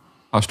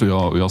 Här står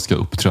jag och jag ska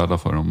uppträda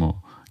för dem och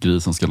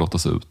grisen ska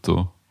lottas ut.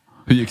 Och...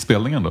 Hur gick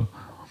spelningen då?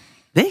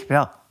 Det gick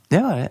bra, det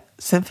var det.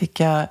 Sen fick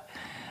jag,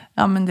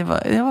 men det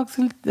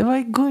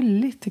var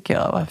gulligt tycker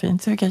jag, var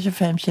fint. Så fick jag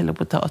 25 kilo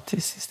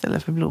potatis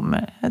istället för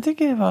blommor. Jag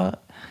tycker det var...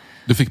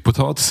 Du fick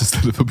potatis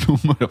istället för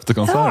blommor efter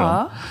konserten?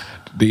 Ja.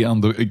 Det är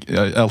ändå,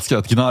 jag älskar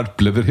att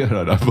Gnarp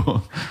levererar där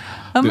på...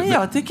 Ja, men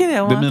jag tycker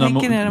det.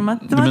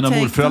 Mina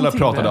morföräldrar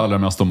pratade allra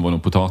mest om var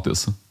nog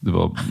potatis.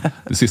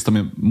 Det sista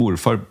min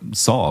morfar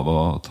sa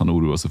var att han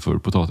oroade sig för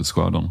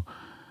potatisskörden.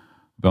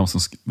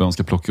 Vem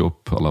ska plocka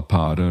upp alla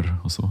päror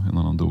och så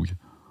innan han dog.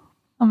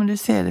 Ja, men du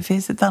ser, det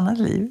finns ett annat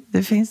liv.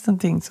 Det finns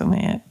någonting som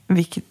är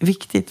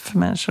viktigt för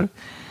människor.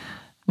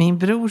 Min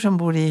bror som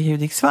bor i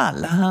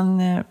Hudiksvall,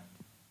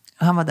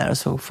 han var där och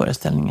såg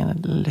föreställningen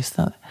eller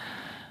lyssnade.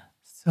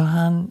 Så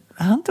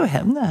han tog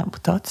hem den här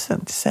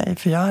potatisen till sig.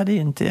 För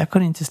jag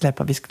kunde inte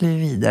släppa, vi skulle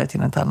vidare till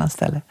något annat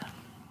ställe.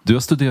 Du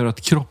har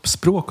studerat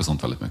kroppsspråk och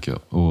sånt väldigt mycket.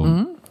 Och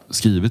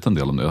skrivit en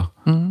del om det.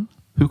 Mm.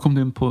 Hur kom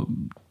du in på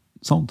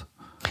sånt?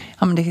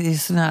 Ja, men det är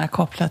så nära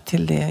kopplat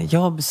till det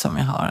jobb som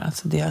jag har.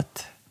 Alltså det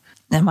att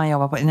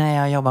när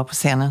jag jobbar på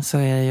scenen så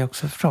är det ju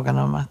också frågan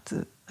om att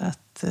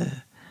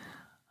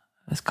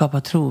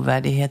skapa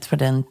trovärdighet för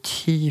den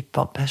typ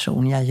av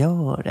person jag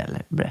gör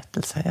eller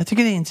berättelse. Jag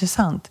tycker det är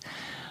intressant.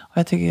 Och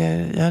jag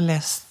tycker jag har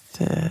läst...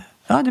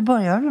 det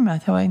började med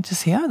att jag var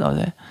intresserad av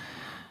det.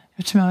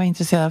 Eftersom jag var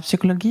intresserad av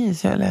psykologi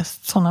så jag har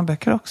läst sådana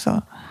böcker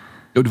också.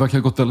 Ja, det verkar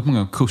ha gått väldigt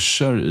många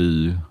kurser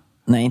i...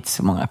 Nej, inte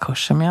så många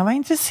kurser. Men jag var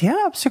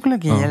intresserad av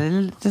psykologi.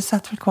 Ja. Det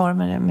satt väl kvar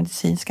med det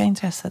medicinska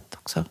intresset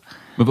också.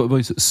 Men vad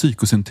är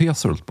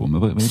psykosyntes hållit på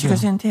med?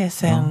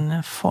 Psykosyntes är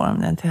en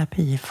form, en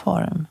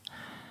terapiform.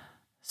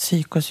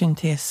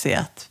 Psykosyntes är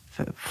att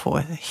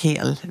få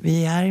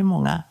vi är ju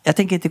många. Jag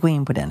tänker inte gå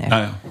in på det nu.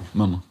 Nej,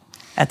 men...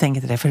 Jag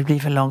tänker inte det, för det blir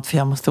för långt, för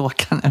jag måste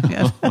åka nu.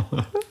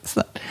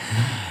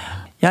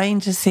 Jag är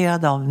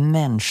intresserad av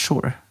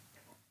människor.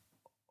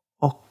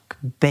 Och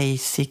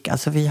basic,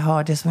 alltså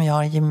det som vi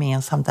har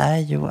gemensamt är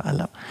ju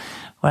alla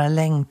våra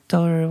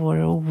längtor,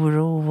 vår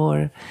oro,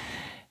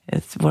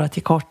 våra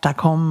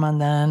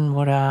tillkortakommanden,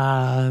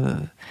 våra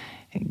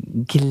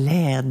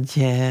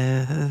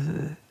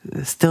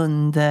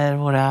glädjestunder,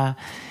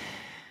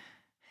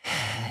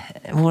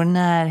 vår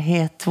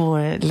närhet,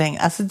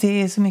 alltså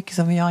det är så mycket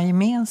som vi har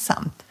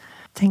gemensamt.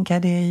 Tänker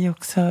jag, det är ju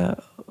också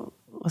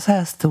så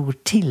här stor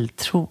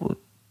tilltro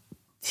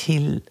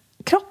till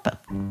kroppen.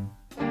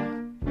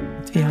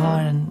 Att vi har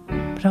en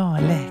bra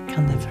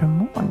läkande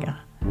förmåga.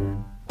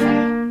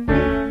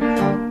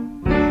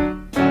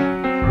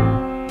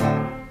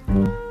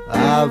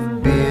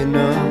 I've been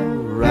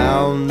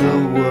around the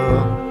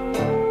world,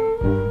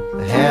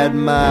 had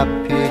my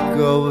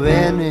pick of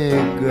any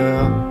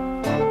girl.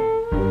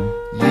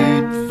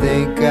 You'd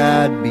think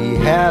I'd be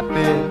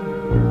happy,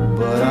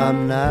 but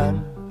I'm not.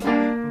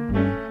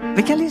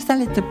 Vi kan lyssna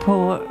lite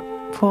på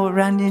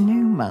Randy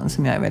Newman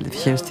som jag är väldigt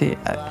förtjust i.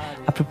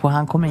 Apropå,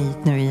 han kommer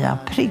hit nu i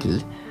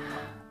april.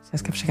 Så jag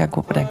ska försöka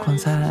gå på den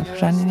konserten.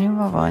 Randy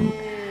Newman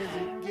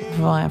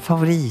var en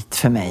favorit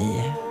för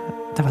mig.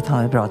 Därför att han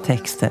hade bra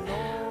texter.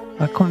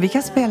 Vi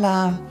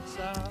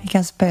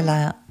kan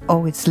spela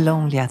Oh It's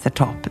Lonely at the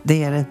Top.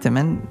 Det är det inte,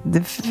 men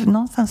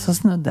någonstans så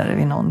snuddar det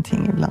vid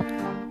någonting ibland.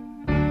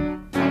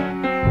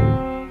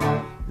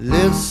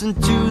 Listen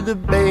to the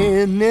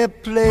band they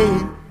play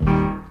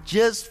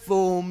just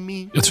for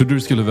me. Jag trodde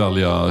du skulle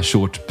välja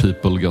Short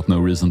People Got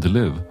No Reason to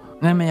Live.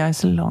 Nej, men jag är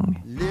så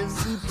lång.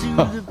 Listen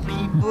to the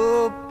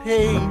people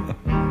pay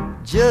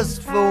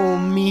just for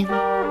me.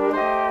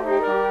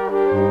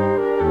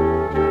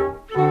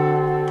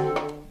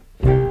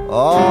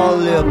 All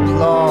the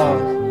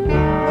applause,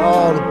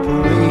 all the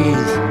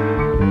praise,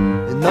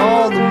 and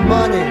all the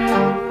money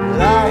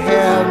that I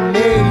have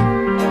made.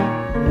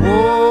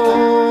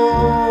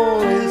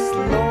 Whoa, it's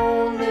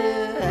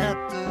lonely at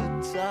the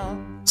top.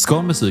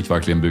 Ska musik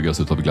verkligen byggas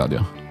ut av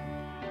glädje?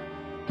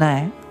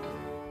 Nej.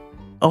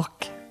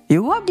 Och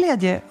av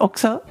glädje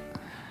också.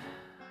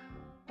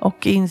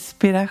 Och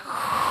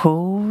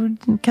inspiration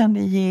kan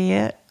det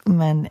ge.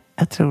 Men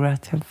jag tror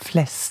att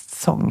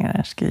flest sånger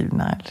är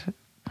skrivna.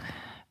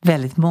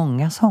 Väldigt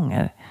många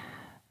sånger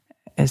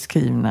är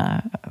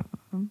skrivna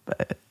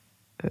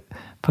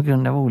på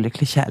grund av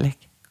olycklig kärlek.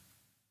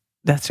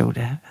 Jag tror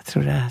det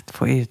är att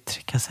få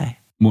uttrycka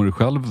sig. Mår du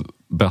själv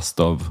bäst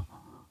av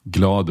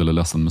glad eller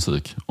ledsen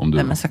musik?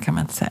 Nej, men så kan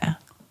man inte säga.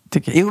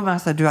 Men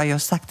alltså, du har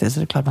just sagt det, så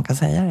det är klart man kan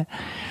säga det.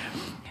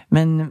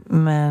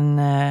 Men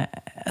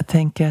jag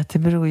tänker att det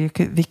beror ju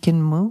på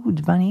vilken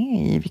mood man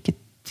är i, vilket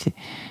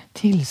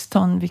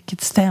tillstånd,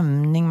 vilket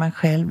stämning man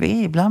själv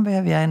är. Ibland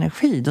behöver jag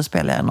energi, då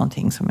spelar jag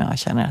någonting som jag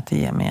känner att det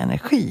ger mig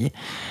energi.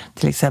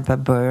 Till exempel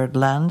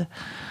Birdland,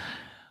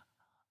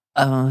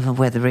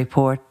 Weather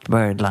Report,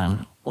 Birdland,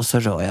 och så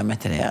rör jag mig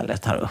till det, eller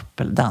tar upp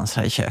eller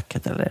dansar i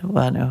köket eller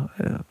vad nu.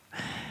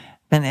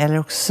 Men eller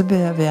också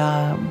behöver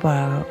jag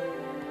bara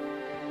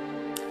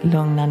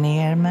lugna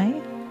ner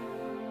mig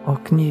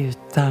och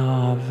njuta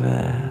av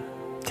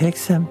till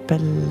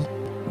exempel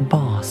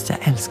bas. Jag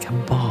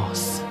älskar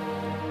bas.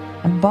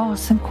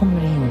 Basen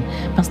kommer in.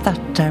 Man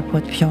startar på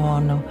ett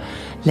piano,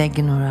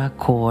 lägger några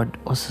ackord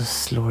och så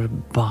slår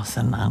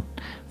basen an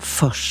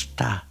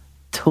första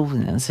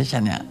tonen. Så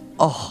känner jag,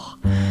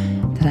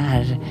 den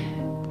här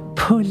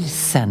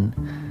pulsen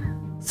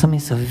som är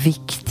så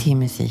viktig i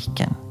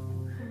musiken.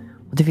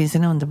 Och det finns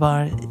en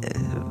underbar,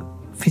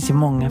 finns ju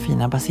många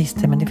fina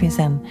basister, men det finns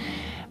en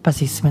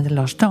basist som heter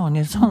Lars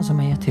Danielsson som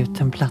har gett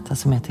ut en platta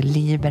som heter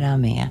Libera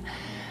med,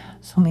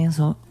 som är en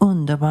så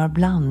underbar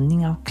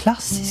blandning av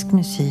klassisk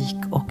musik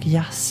och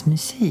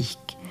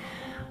jazzmusik.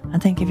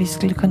 Jag tänker vi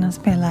skulle kunna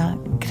spela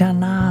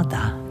Granada.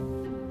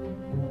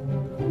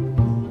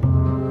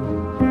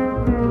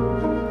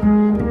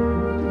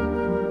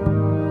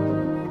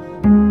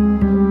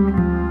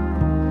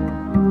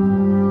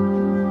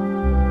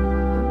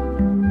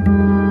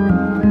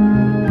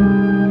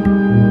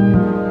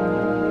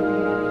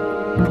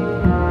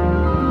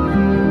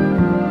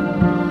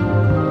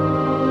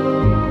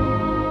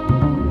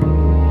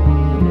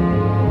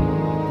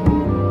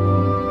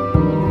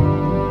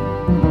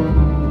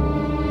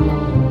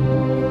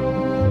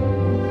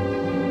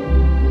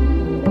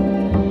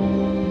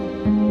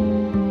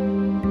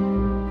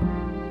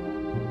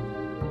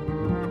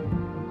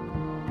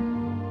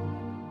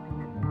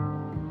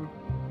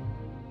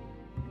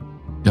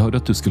 Jag hörde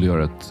att du skulle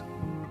göra ett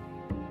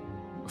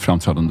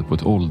framträdande på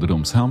ett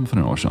ålderdomshem för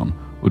några år sedan.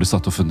 Och du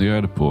satt och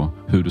funderade på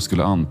hur du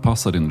skulle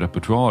anpassa din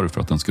repertoar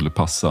för att den skulle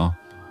passa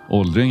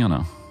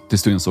åldringarna.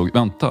 Tills du insåg,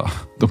 vänta,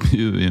 de är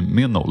ju i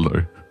min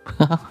ålder.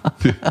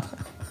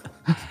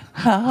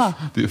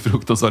 Det är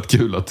fruktansvärt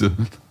kul att du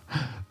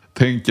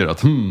tänker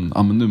att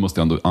men nu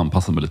måste jag ändå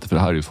anpassa mig lite, för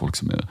det här är ju folk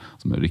som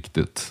är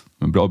riktigt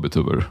en bra bit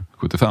över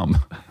 75.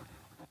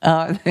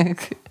 Ja.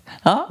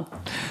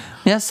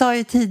 Jag sa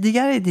ju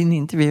tidigare i din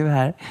intervju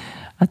här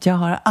att jag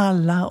har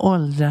alla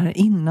åldrar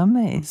inom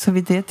mig. Så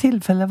vid det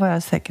tillfället var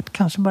jag säkert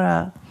kanske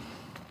bara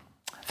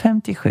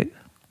 57.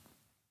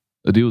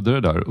 Det gjorde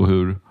det där. Och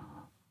hur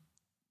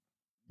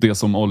det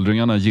som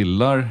åldringarna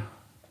gillar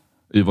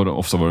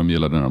ofta vad de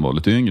gillade när de var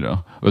lite yngre.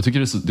 Och jag tycker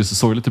det är så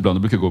sorgligt ibland.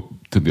 Jag brukar gå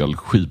till en del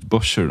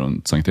skivbörser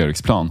runt Sankt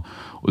Eriksplan.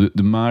 Och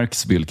det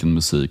märks vilken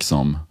musik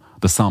som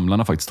där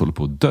samlarna faktiskt håller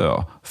på att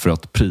dö. För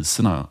att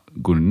priserna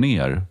går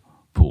ner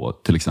på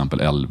till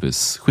exempel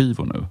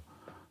Elvis-skivor nu.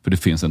 För det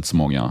finns inte så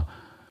många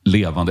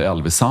levande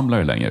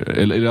Elvis-samlare längre.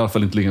 Eller i alla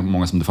fall inte lika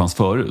många som det fanns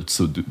förut.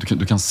 Så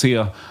du kan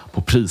se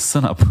på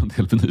priserna på en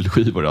del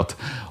vinylskivor att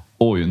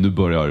oj, nu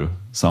börjar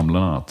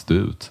samlarna att dö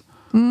ut.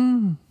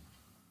 Mm.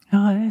 Ja,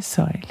 det är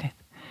sorgligt.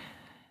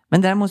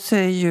 Men däremot så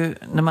är ju,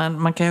 när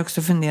man kan ju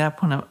också fundera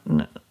på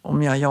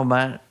om jag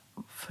jobbar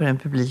för en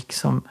publik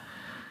som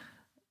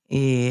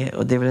är,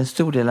 och det är väl en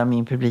stor del av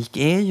min publik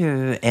är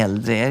ju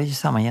äldre, är ju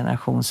samma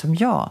generation som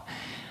jag.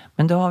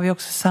 Men då har vi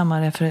också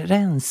samma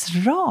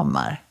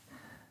referensramar.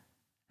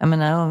 Jag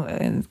menar,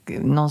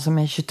 någon som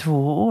är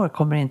 22 år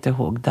kommer inte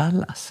ihåg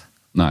Dallas.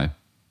 Nej.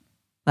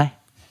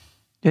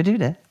 Gör du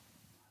det?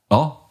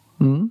 Ja.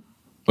 Mm.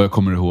 Och jag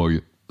kommer ihåg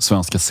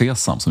Svenska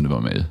Sesam som du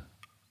var med i.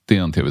 Det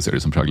är en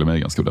tv-serie som präglar mig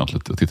ganska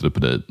ordentligt. Jag tittade på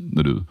dig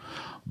när du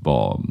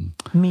var...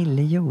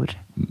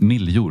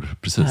 Miljor,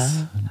 precis. Ja,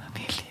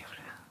 Miljor.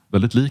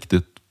 Väldigt likt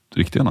ditt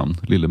riktiga namn,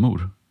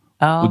 Lillemor.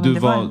 Ja, och du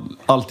var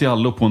allt i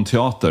allo på en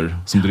teater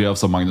som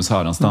drevs av Magnus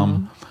Härenstam.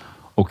 Mm.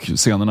 Och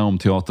scenerna om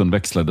teatern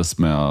växlades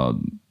med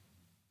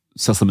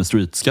Sesame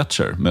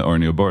Street-sketcher med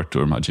Ernie och Bert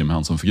och de här Jim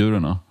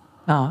Henson-figurerna.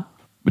 Ja.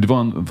 Men det var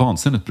en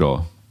vansinnigt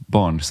bra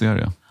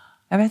barnserie.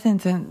 Jag vet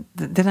inte,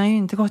 den har ju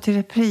inte gått i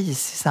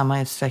repris i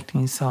samma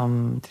utsträckning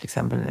som till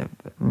exempel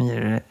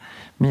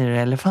Myror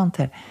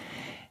elefanter.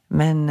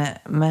 Men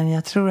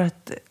jag tror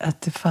att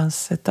det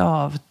fanns ett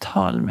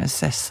avtal med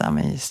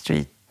Sesame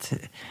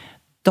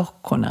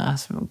Street-dockorna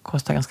som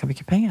kostar ganska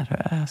mycket pengar,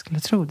 tror jag. Jag skulle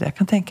tro det. Jag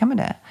kan tänka mig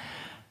det.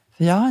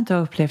 För jag har inte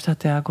upplevt att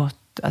det har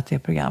gått, att det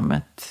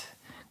programmet,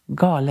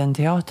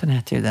 Galenteatern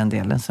heter ju den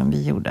delen som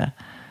vi gjorde,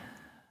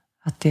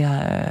 att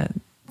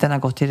den har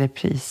gått i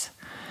repris.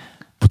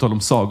 På tal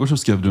om sagor så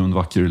skrev du en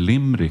vacker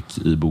limerick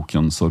i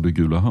boken Sa du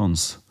gula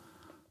höns.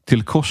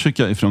 Till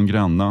Korsika ifrån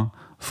Gränna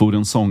for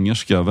en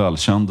sångerska,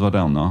 välkänd var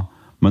denna.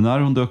 Men när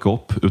hon dök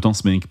upp utan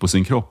smink på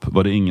sin kropp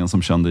var det ingen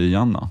som kände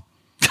igenna.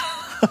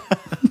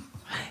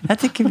 Jag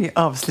tycker vi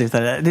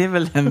avslutar det. Det är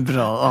väl en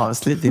bra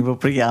avslutning på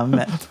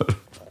programmet.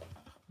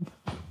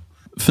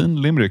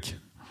 Fin limerick.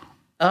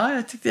 Ja,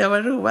 jag tyckte jag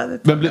var road.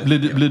 Men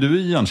blir du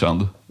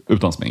igenkänd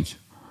utan smink?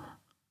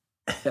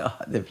 Ja,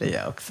 det blir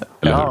jag också.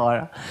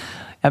 Ja,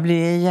 jag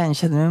blir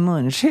igenkänd med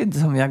munskydd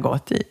som jag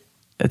gått i.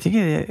 Jag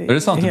tycker det är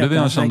det sant? Du blev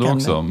igenkänd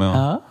också? Men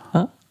ja.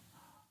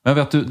 Jag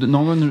vet,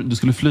 någon gång du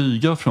skulle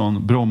flyga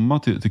från Bromma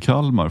till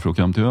Kalmar för att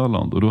åka hem till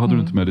Öland. Och då hade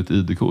du inte med ditt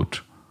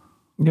ID-kort.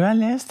 Du har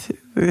läst?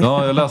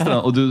 Ja, jag läste den.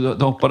 Och du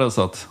hoppades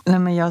att... Nej,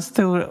 men jag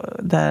stod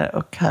där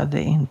och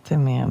hade inte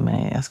med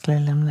mig. Jag skulle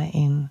lämna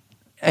in...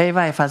 I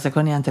varje fall så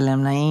kunde jag inte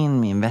lämna in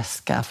min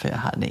väska för jag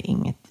hade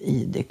inget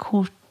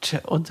ID-kort.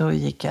 Och då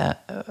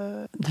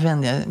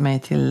vände jag mig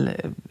till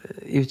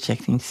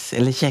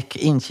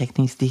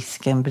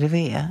incheckningsdisken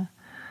bredvid.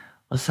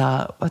 Och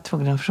var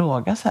tvungen att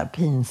fråga så här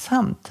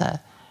pinsamt här.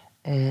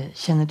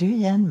 Känner du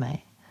igen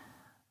mig?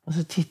 Och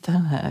så tittade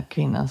den här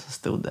kvinnan som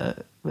stod där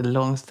en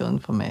lång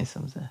stund på mig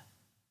som så.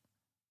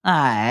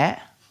 Nej.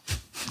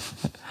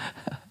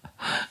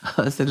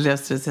 Och så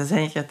löste det sig.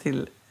 Sen gick jag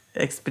till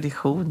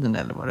expeditionen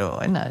eller vad det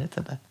var i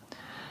närheten där.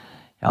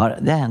 Ja,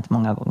 det har hänt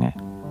många gånger.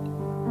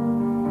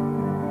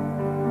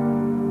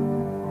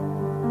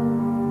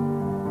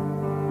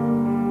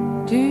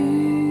 Du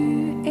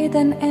är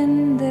den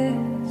enda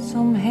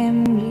som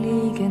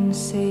hemligen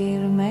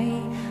ser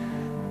mig.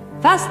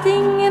 Fast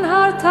ingen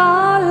har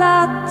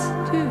talat,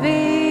 du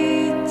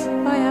vet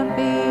vad jag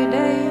ber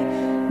dig.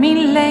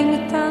 Min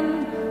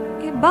längtan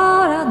är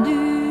bara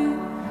du.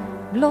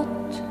 Blott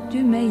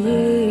du mig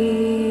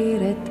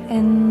ger ett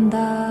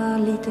enda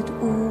litet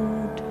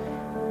ord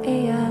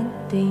är jag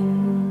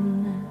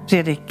din.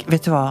 Fredrik,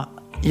 vet du vad?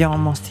 Jag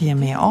måste ge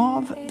mig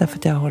av därför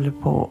att jag håller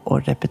på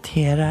och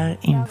repeterar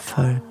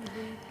inför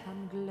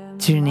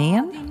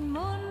turnén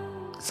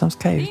som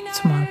ska ut,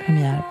 som har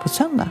premiär på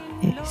söndag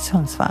i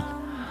Sundsvall.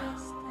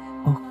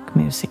 Och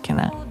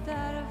musikerna,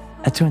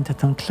 jag tror inte att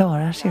de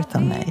klarar sig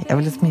utan mig. Jag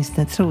vill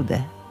åtminstone tro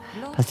det.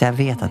 Fast jag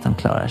vet att de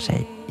klarar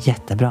sig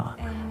jättebra.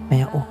 Men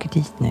jag åker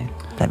dit nu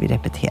där vi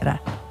repeterar.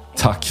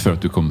 Tack för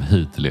att du kom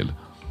hit, Lill.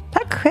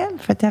 Tack själv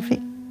för att jag fick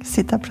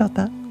sitta och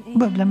prata,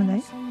 bubbla med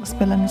dig och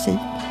spela musik.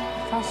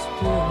 Fast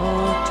du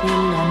hör till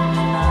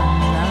en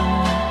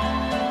annan,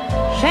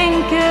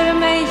 skänker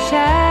mig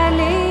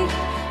kärlek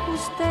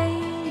hos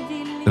dig.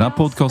 Den här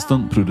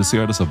podcasten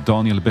producerades av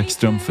Daniel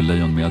Bäckström för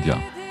Lejon Media.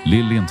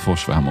 Lill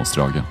Lindfors var hemma hos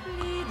Drage. I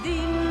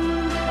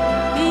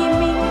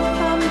min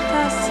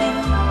fantasi,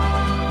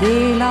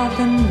 del av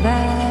den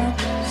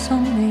värld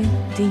som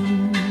är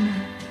din.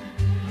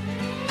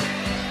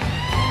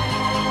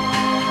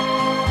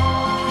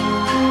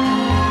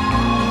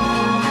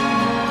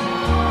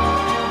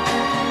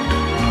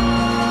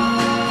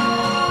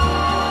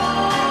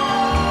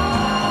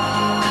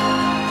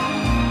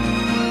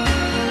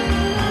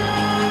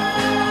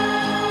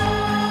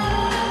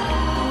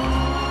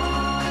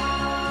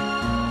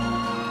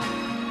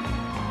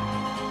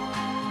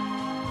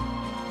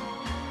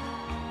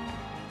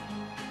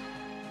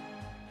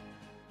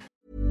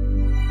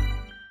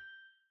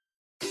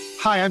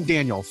 Hi, I'm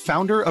Daniel,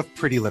 founder of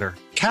Pretty Litter.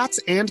 Cats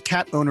and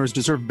cat owners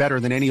deserve better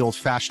than any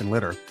old-fashioned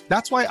litter.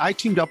 That's why I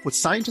teamed up with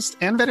scientists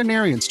and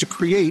veterinarians to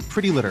create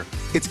Pretty Litter.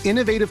 Its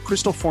innovative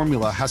crystal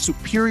formula has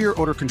superior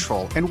odor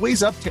control and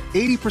weighs up to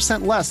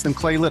 80% less than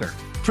clay litter.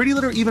 Pretty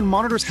Litter even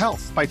monitors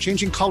health by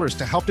changing colors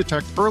to help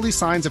detect early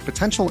signs of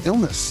potential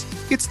illness.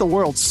 It's the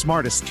world's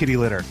smartest kitty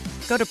litter.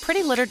 Go to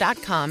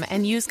prettylitter.com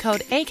and use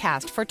code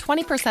ACAST for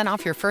 20%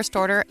 off your first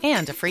order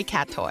and a free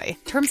cat toy.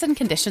 Terms and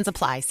conditions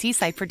apply. See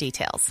site for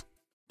details.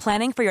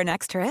 Planning for your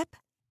next trip?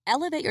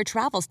 Elevate your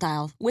travel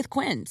style with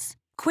Quince.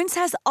 Quince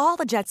has all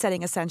the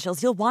jet-setting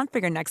essentials you'll want for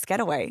your next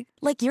getaway,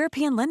 like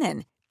European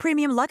linen,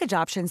 premium luggage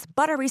options,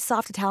 buttery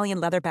soft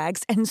Italian leather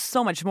bags, and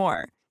so much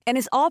more. And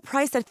is all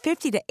priced at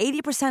 50 to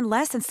 80%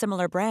 less than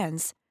similar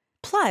brands.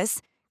 Plus,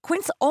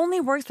 Quince only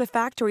works with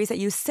factories that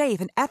use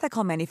safe and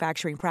ethical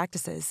manufacturing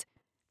practices.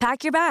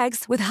 Pack your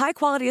bags with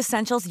high-quality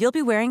essentials you'll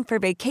be wearing for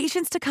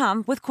vacations to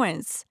come with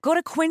Quince. Go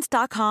to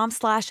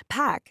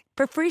quince.com/pack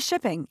for free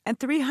shipping and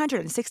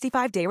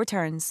 365-day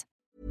returns.